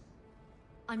 What?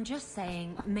 I'm just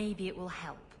saying, maybe it will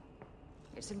help.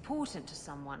 It's important to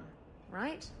someone,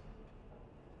 right?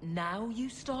 Now you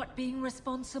start being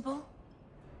responsible?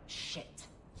 Shit.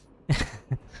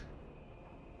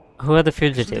 Who are the Isn't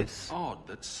fugitives? it odd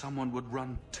that someone would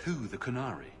run to the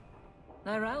Qunari?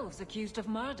 They're elves accused of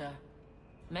murder.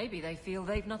 Maybe they feel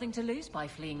they've nothing to lose by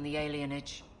fleeing the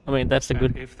alienage. I mean, that's a And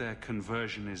good... if their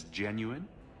conversion is genuine?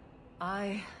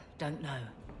 I don't know.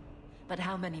 But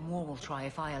how many more will try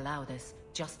if I allow this?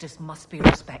 Justice must be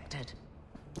respected.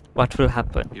 What will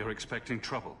happen? You're expecting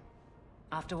trouble.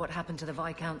 After what happened to the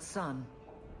Viscount's son,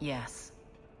 yes.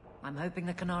 I'm hoping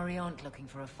the Qunari aren't looking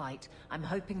for a fight. I'm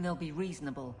hoping they'll be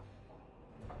reasonable.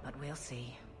 But we'll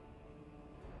see.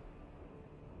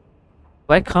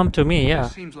 Why come to me? Yeah.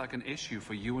 This seems like an issue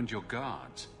for you and your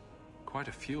guards. Quite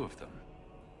a few of them.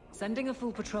 Sending a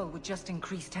full patrol would just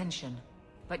increase tension.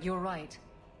 But you're right.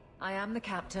 I am the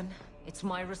captain. It's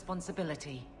my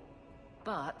responsibility.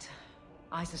 But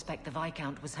I suspect the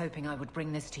Viscount was hoping I would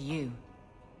bring this to you.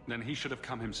 Then he should have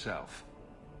come himself.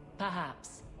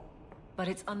 Perhaps. But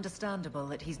it's understandable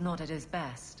that he's not at his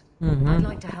best. Mhm. I'd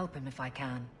like to help him if I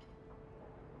can.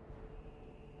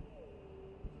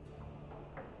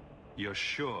 You're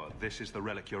sure this is the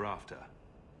relic you're after?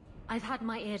 I've had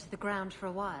my ear to the ground for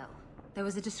a while. There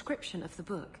was a description of the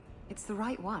book. It's the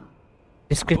right one.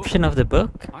 Description of the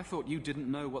book? I thought you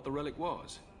didn't know what the relic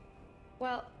was.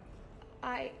 Well,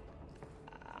 I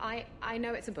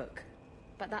know it's a book,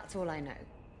 but that's all I know.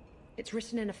 It's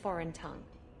written in a foreign tongue.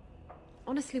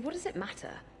 Honestly, what does it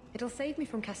matter? It'll save me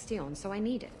from Castillon, so I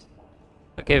need it.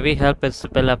 Okay, we help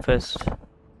Isabella first.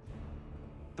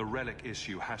 The relic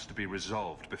issue has to be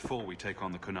resolved before we take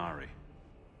on the Qunari.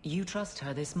 You trust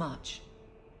her this much?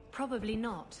 Probably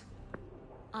not.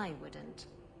 I wouldn't.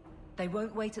 They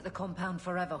won't wait at the compound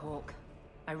forever, Hawke.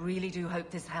 I really do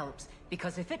hope this helps,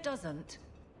 because if it doesn't...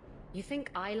 You think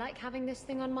I like having this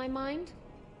thing on my mind?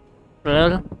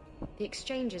 Well, The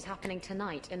exchange is happening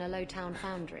tonight in a low-town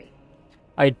foundry.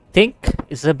 I think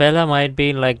Isabella might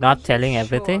be like not telling Sure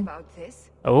everything. about this?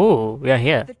 Oh, we are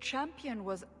here. The champion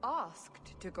was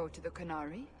asked to go to the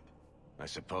Qunari. I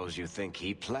suppose you think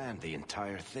he planned the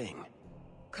entire thing.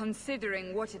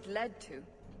 Considering what it led to.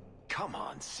 Come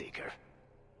on, Seeker.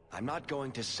 I'm not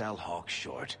going to sell Hawke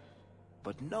short,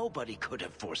 but nobody could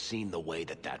have foreseen the way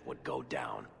that that would go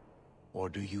down. Or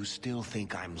do you still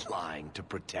think I'm lying to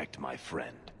protect my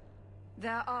friend?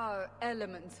 There are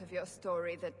elements of your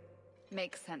story that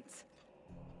make sense.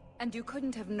 And you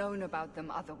couldn't have known about them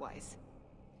otherwise.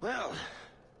 Well,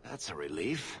 that's a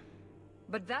relief.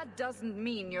 But that doesn't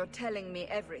mean you're telling me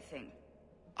everything.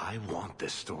 I want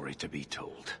this story to be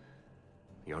told.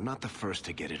 You're not the first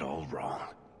to get it all wrong.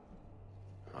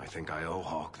 I think I owe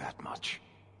Hawke that much.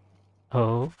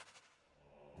 Oh.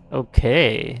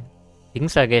 Okay.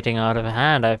 Things are getting out of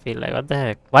hand, I feel like. What the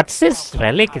heck? What's this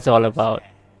relic is all about?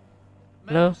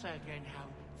 Hello?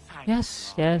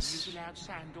 Yes, yes. You allowed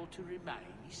Sandor to remain.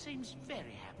 He seems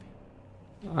very happy.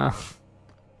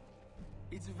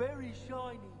 It's very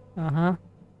shiny. Uh-huh.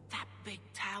 That big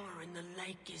tower in the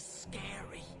lake is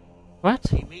scary. What?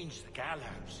 He means the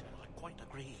gallows, and I quite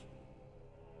agree.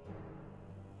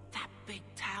 That big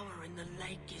tower in the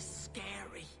lake is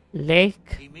scary.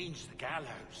 Lake? He means the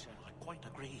gallows, and I quite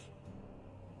agree.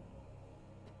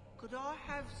 Could I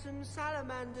have some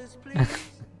salamanders, please?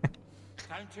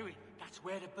 Don't do it. That's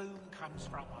where the boom comes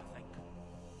from, I think.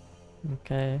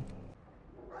 Okay.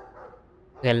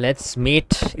 Yeah, let's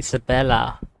meet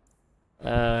Isabella.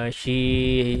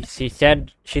 She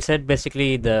said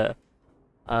basically the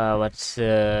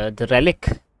the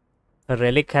relic. The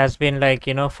relic has been like,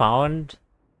 you know, found,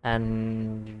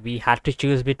 and we had to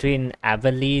choose between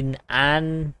Aveline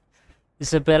and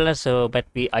Isabella. So, but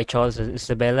I chose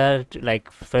Isabella to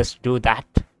like first do that,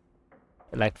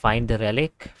 like find the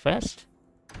relic first.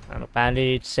 And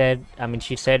apparently it said, I mean,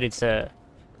 she said it's a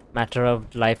matter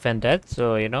of life and death.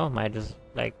 So, you know, might as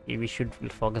like we should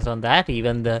focus on that,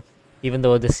 even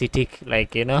though the city,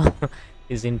 like, you know,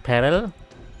 is in peril.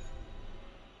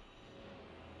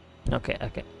 Okay.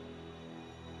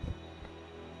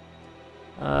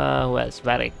 Who else?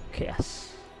 Varric,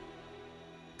 yes.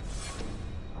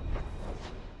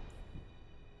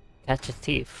 Catch a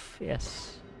thief,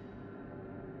 yes.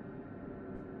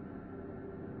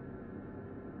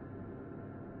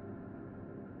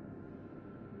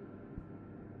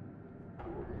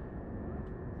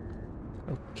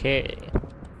 Okay.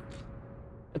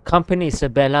 Accompany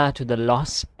Isabella to the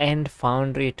Lost End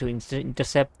Foundry to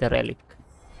intercept the relic.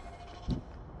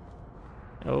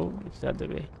 Oh, it's the other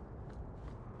way.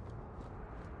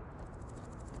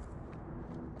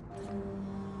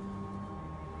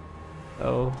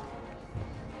 Oh.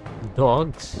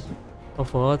 Dogs?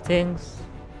 Of all things?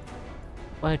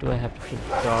 Why do I have to shoot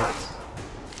dogs?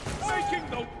 Making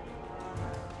the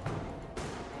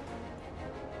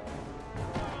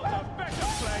better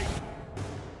play.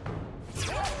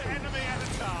 One enemy at a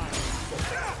time.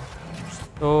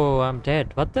 Oh, I'm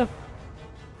dead. What the?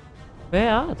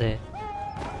 Where are they?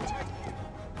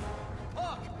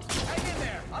 Hang in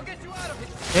there. I'll get you out of it.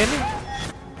 Really? How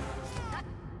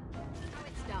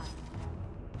it's done.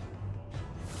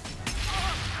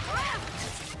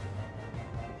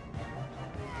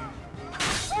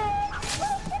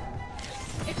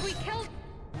 If we kill...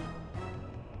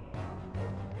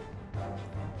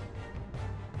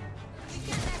 We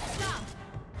get that stuff.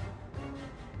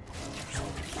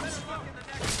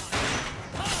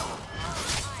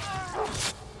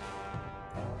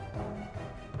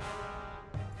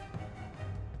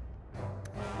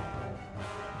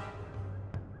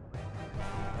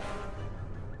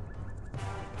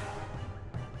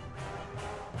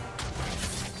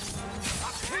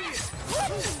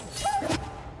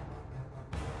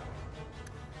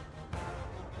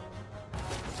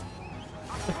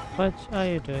 What are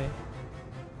you doing?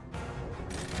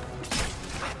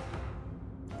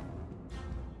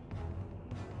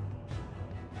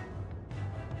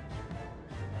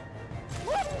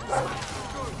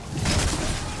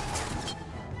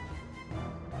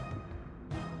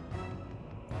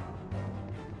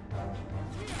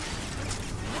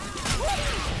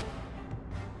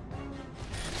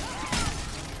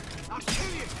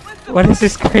 What is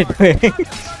this guy doing?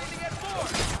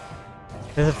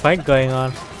 There's a fight going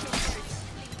on.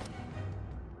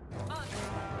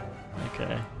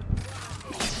 Okay.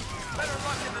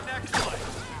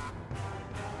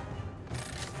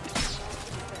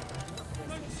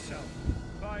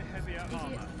 Buy heavier Idiot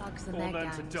armor. thugs and Or their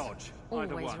learn to gangs. dodge.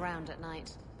 Either Always one. round at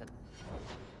night, but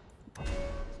it's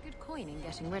good coin in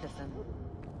getting rid of them.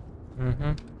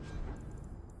 Mm-hmm.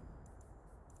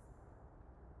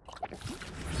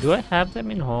 Do I have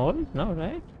them in hold? No,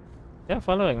 right? They're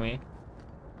following me.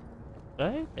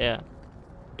 Right? Yeah.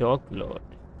 Dog Lord.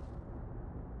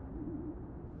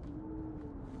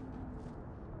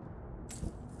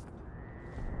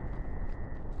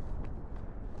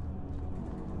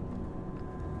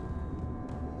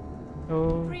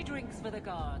 Oh. Free drinks for the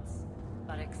guards,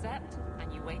 but accept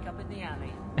and you wake up in the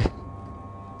alley.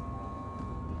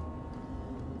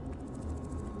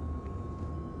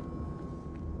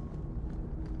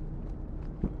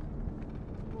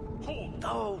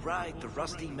 Oh, right, the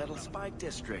Rusty Metal Spike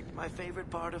District, my favorite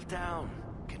part of town.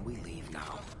 Can we leave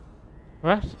now?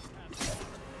 What?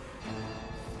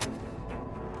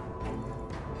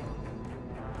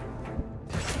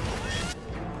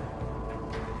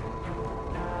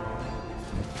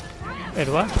 Wait,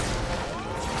 what?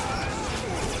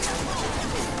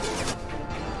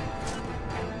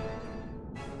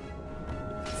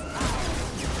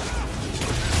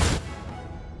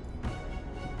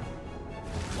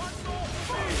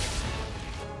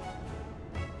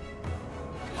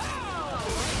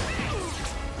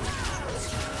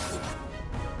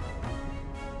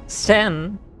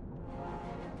 stand.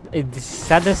 Is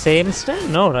that the same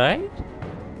stand? No, right?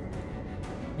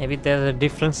 Maybe there's a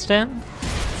different stand?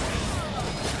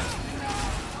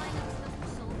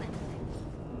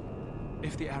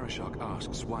 If the Arishok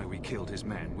asks why we killed his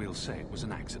men, we'll say it was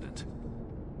an accident.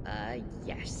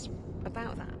 Yes.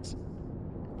 About that.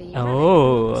 The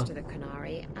Oh. relic belongs to the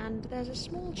Qunari, and there's a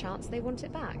small chance they want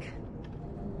it back.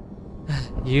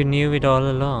 You knew it all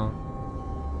along.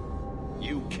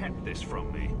 You kept this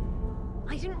from me.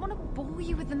 I didn't want to bore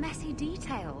you with the messy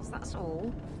details, that's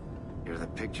all. You're the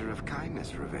picture of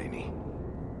kindness, Ravani.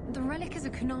 The relic is a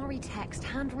Qunari text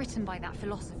handwritten by that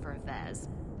philosopher of theirs.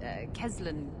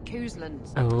 Kuzlan,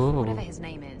 Oh. whatever his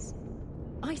name is.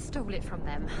 I stole it from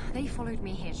them. They followed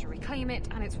me here to reclaim it,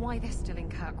 and it's why they're still in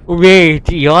Kirkwood.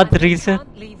 Wait, you're the reason?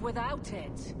 Can't leave without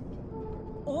it.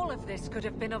 All of this could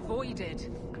have been avoided.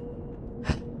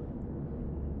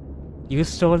 You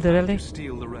stole the You relic?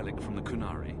 steal the relic from the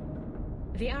Qunari.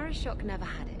 The Arishok never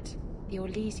had it. The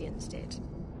Orlesians did.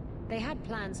 They had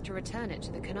plans to return it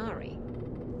to the Qunari.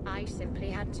 I simply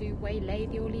had to waylay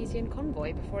the Orlesian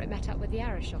convoy before it met up with the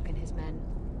Arishok and his men.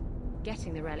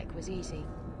 Getting the relic was easy.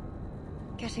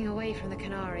 Getting away from the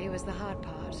Qunari was the hard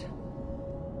part.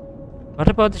 What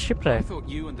about the I shipwreck? thought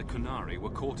you and the Qunari were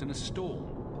caught in a storm.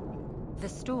 The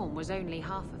storm was only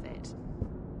half of it.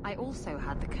 I also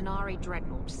had the Qunari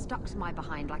dreadnought stuck to my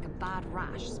behind like a bad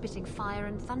rash, spitting fire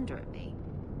and thunder at me.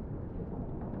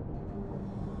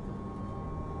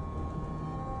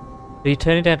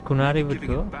 Return it at Qunari would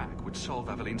Giving go? it back would solve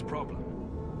Aveline's problem.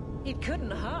 It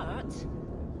couldn't hurt.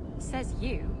 Says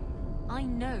you. I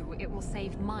know it will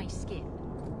save my skin.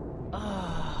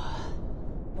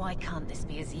 Why can't this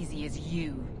be as easy as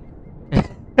you?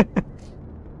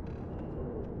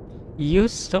 You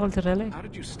stole the relic? How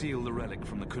did you steal the relic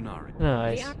from the Qunari? No,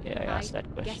 I The asked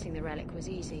that question. Getting the relic was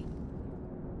easy.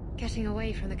 Getting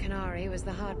away from the Qunari was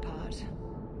the hard part.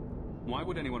 Why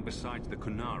would anyone besides the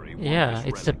Qunari want Yeah, this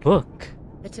it's a relic? book.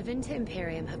 The Tevinter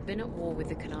Imperium have been at war with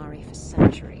the Qunari for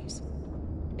centuries.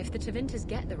 If the Tevinters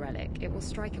get the relic, it will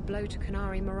strike a blow to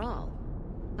Qunari morale.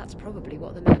 That's probably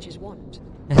what the mages want.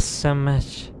 There's so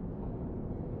much.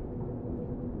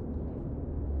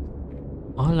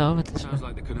 All over this Sounds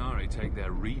one. like the Qunari take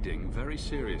their reading very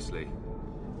seriously.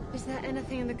 Is there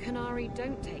anything the Qunari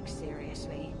don't take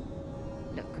seriously?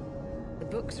 Look, the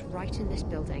book's right in this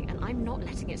building, and I'm not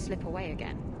letting it slip away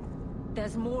again.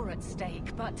 There's more at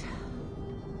stake, but...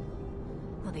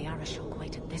 Will the Arishok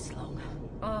waited this long?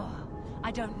 Oh,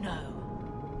 I don't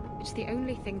know. It's the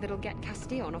only thing that'll get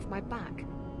Castillon off my back.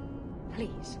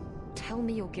 Please, tell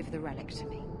me you'll give the relic to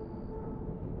me.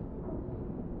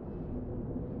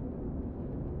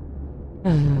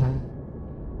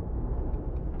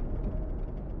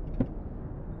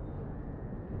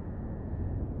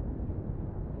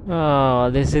 Oh,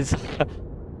 this is...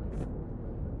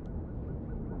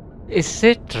 Is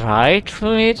it right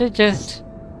for me to just...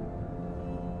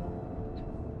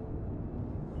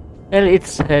 Well,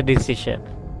 it's her decision.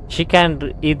 She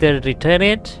can either return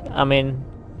it, I mean,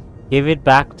 give it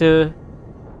back to...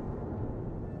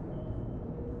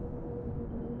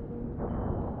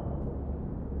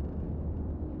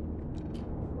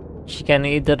 She can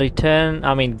either return,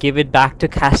 I mean, give it back to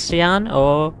Castian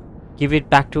or give it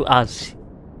back to us.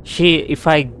 If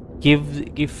I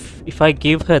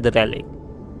give her the relic,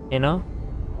 you know,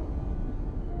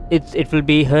 it will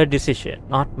be her decision,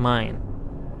 not mine.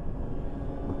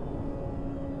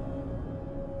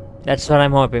 That's what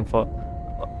I'm hoping for.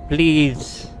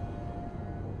 Please.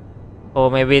 Or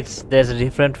maybe there's a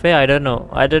different way. I don't know.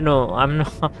 I'm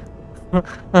not.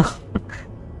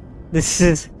 This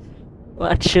is.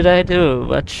 What should I do?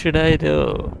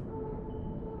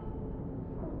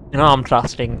 You know, I'm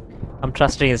trusting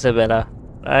Isabella,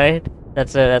 right?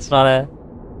 That's not a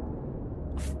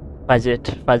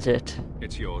budget.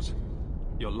 It's yours.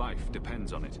 Your life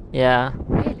depends on it. Yeah.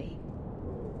 Really?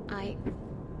 I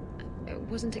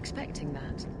wasn't expecting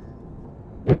that.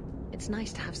 It's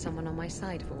nice to have someone on my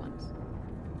side for once.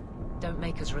 Don't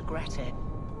make us regret it.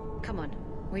 Come on,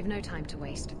 we've no time to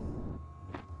waste.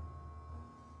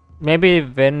 Maybe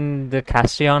when the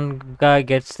Castian guy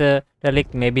gets the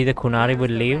relic, maybe the Qunari would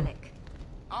leave.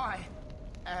 I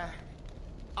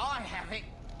have it.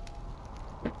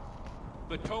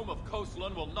 The Tome of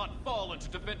Koslan will not fall into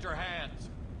Tevinter hands.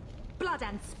 Blood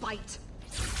and spite!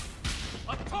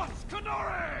 A toss,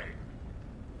 Qunari!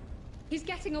 He's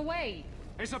getting away!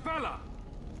 Isabella!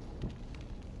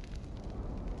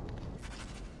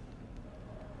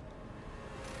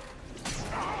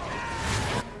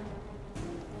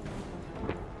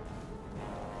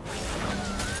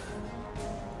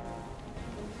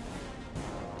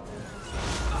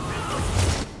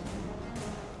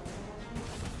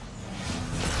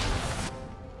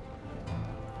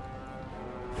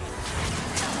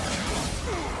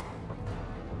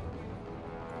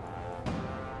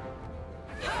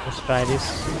 try this.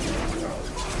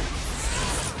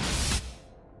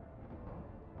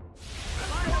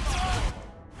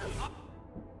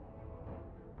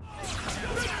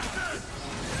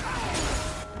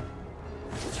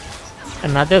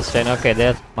 Another stand. Okay,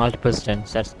 there's multiple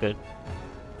stands. That's good.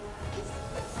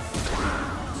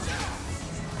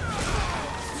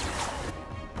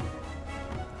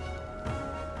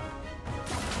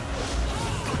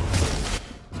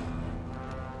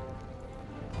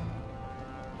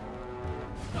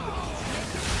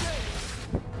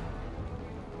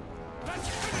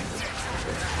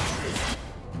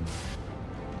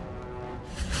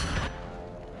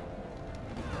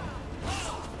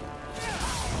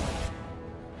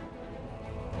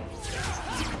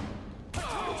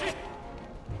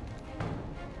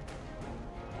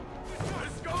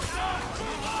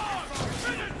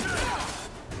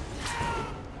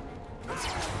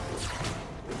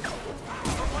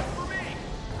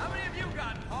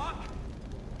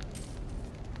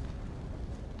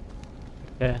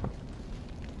 Okay.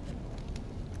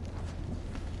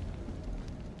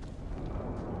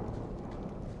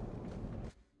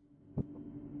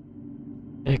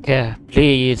 Okay,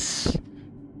 please.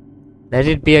 Let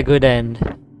it be a good end.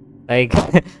 Like,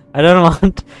 I don't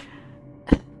want...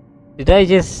 Did I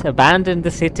just abandon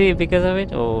the city because of it?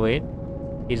 Oh, wait.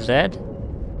 He's dead?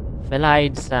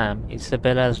 Bella-eyed Sam.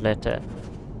 Isabella's letter.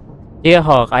 Dear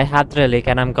Hawk, I have the relic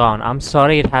and I'm gone. I'm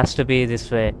sorry it has to be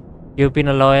this way. You've been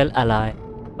a loyal ally.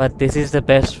 But this is the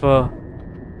best for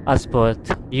us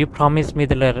both. You promised me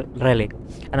the relic.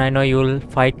 And I know you'll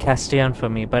fight Castian for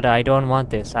me. But I don't want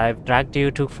this. I've dragged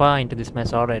you too far into this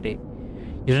mess already.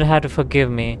 You don't have to forgive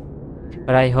me.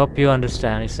 But I hope you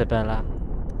understand, Isabella.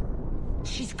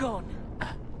 She's gone.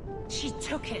 She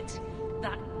took it.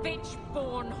 That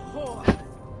bitch-born whore.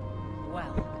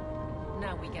 Well,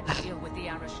 now we get to deal with the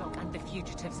Arashok and the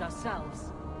fugitives ourselves.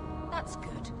 That's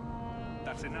good.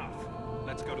 That's enough.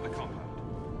 Let's go to the compound.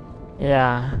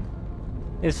 Yeah.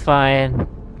 It's fine.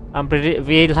 I'm pretty...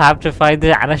 We'll have to fight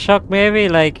the Arashok maybe?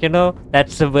 Like, you know,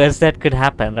 that's the worst that could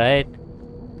happen, right?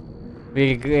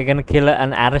 We're gonna kill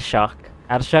an Arashok.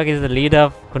 Arashok is the leader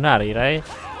of Qunari, right?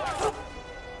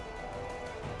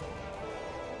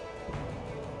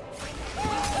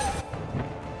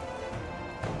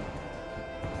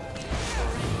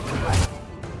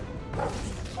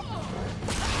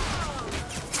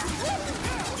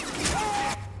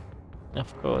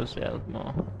 Of course,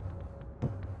 Elmo.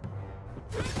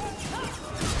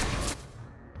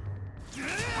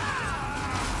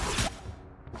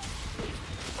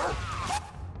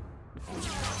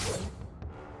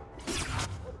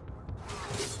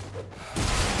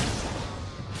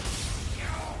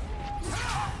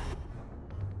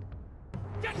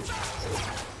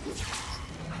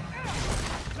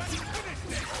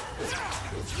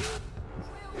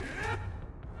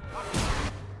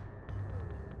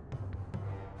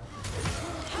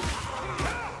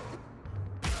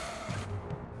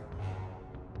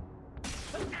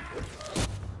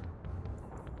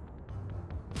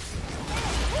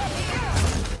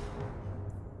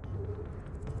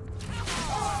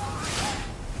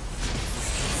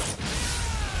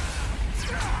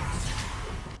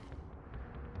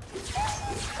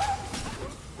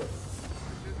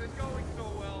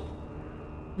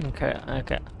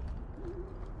 Okay.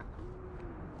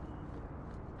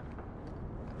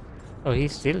 Oh,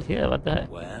 he's still here, what the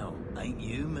heck? Well, ain't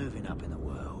you moving up in the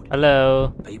world?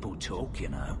 Hello. People talk, you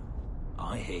know.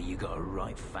 I hear you got a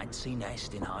right fancy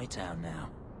nest in Hightown now.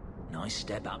 Nice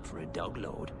step up for a dog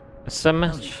lord. So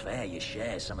much. Only fair you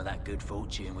share some of that good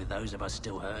fortune with those of us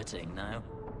still hurting now.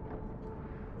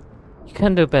 You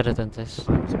can do better than this.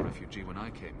 I was a refugee when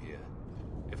I came here.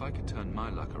 If I could turn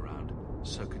my luck around,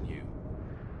 so can you.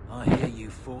 I hear you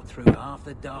fought through half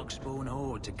the Darkspawn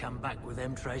horde to come back with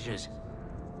them treasures.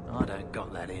 I don't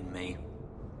got that in me.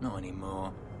 Not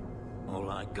anymore. All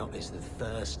I got is the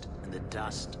thirst and the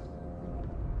dust.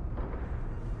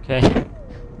 Okay.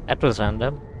 That was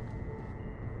random.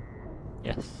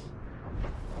 Yes.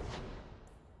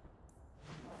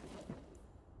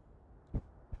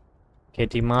 Okay,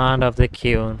 demand of the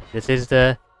Qun. This is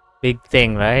the big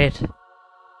thing, right?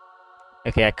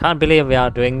 Okay, I can't believe we are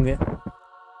doing this.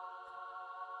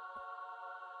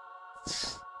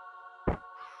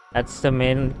 That's the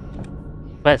main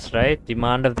quest, right?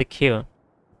 Demand of the Qun.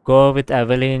 Go with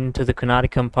Evelyn to the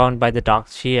Qunari compound by the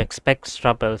docks. She expects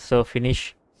trouble, so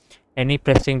finish any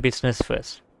pressing business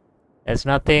first. There's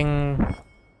nothing...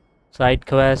 Side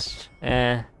quest,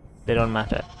 they don't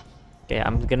matter. Okay,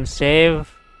 I'm gonna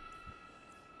save.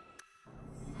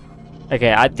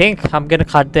 Okay, I think I'm gonna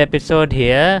cut the episode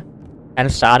here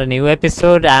and start a new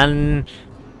episode, and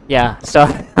Yeah, so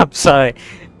I'm sorry.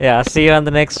 Yeah, see you on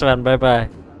the next one. Bye bye.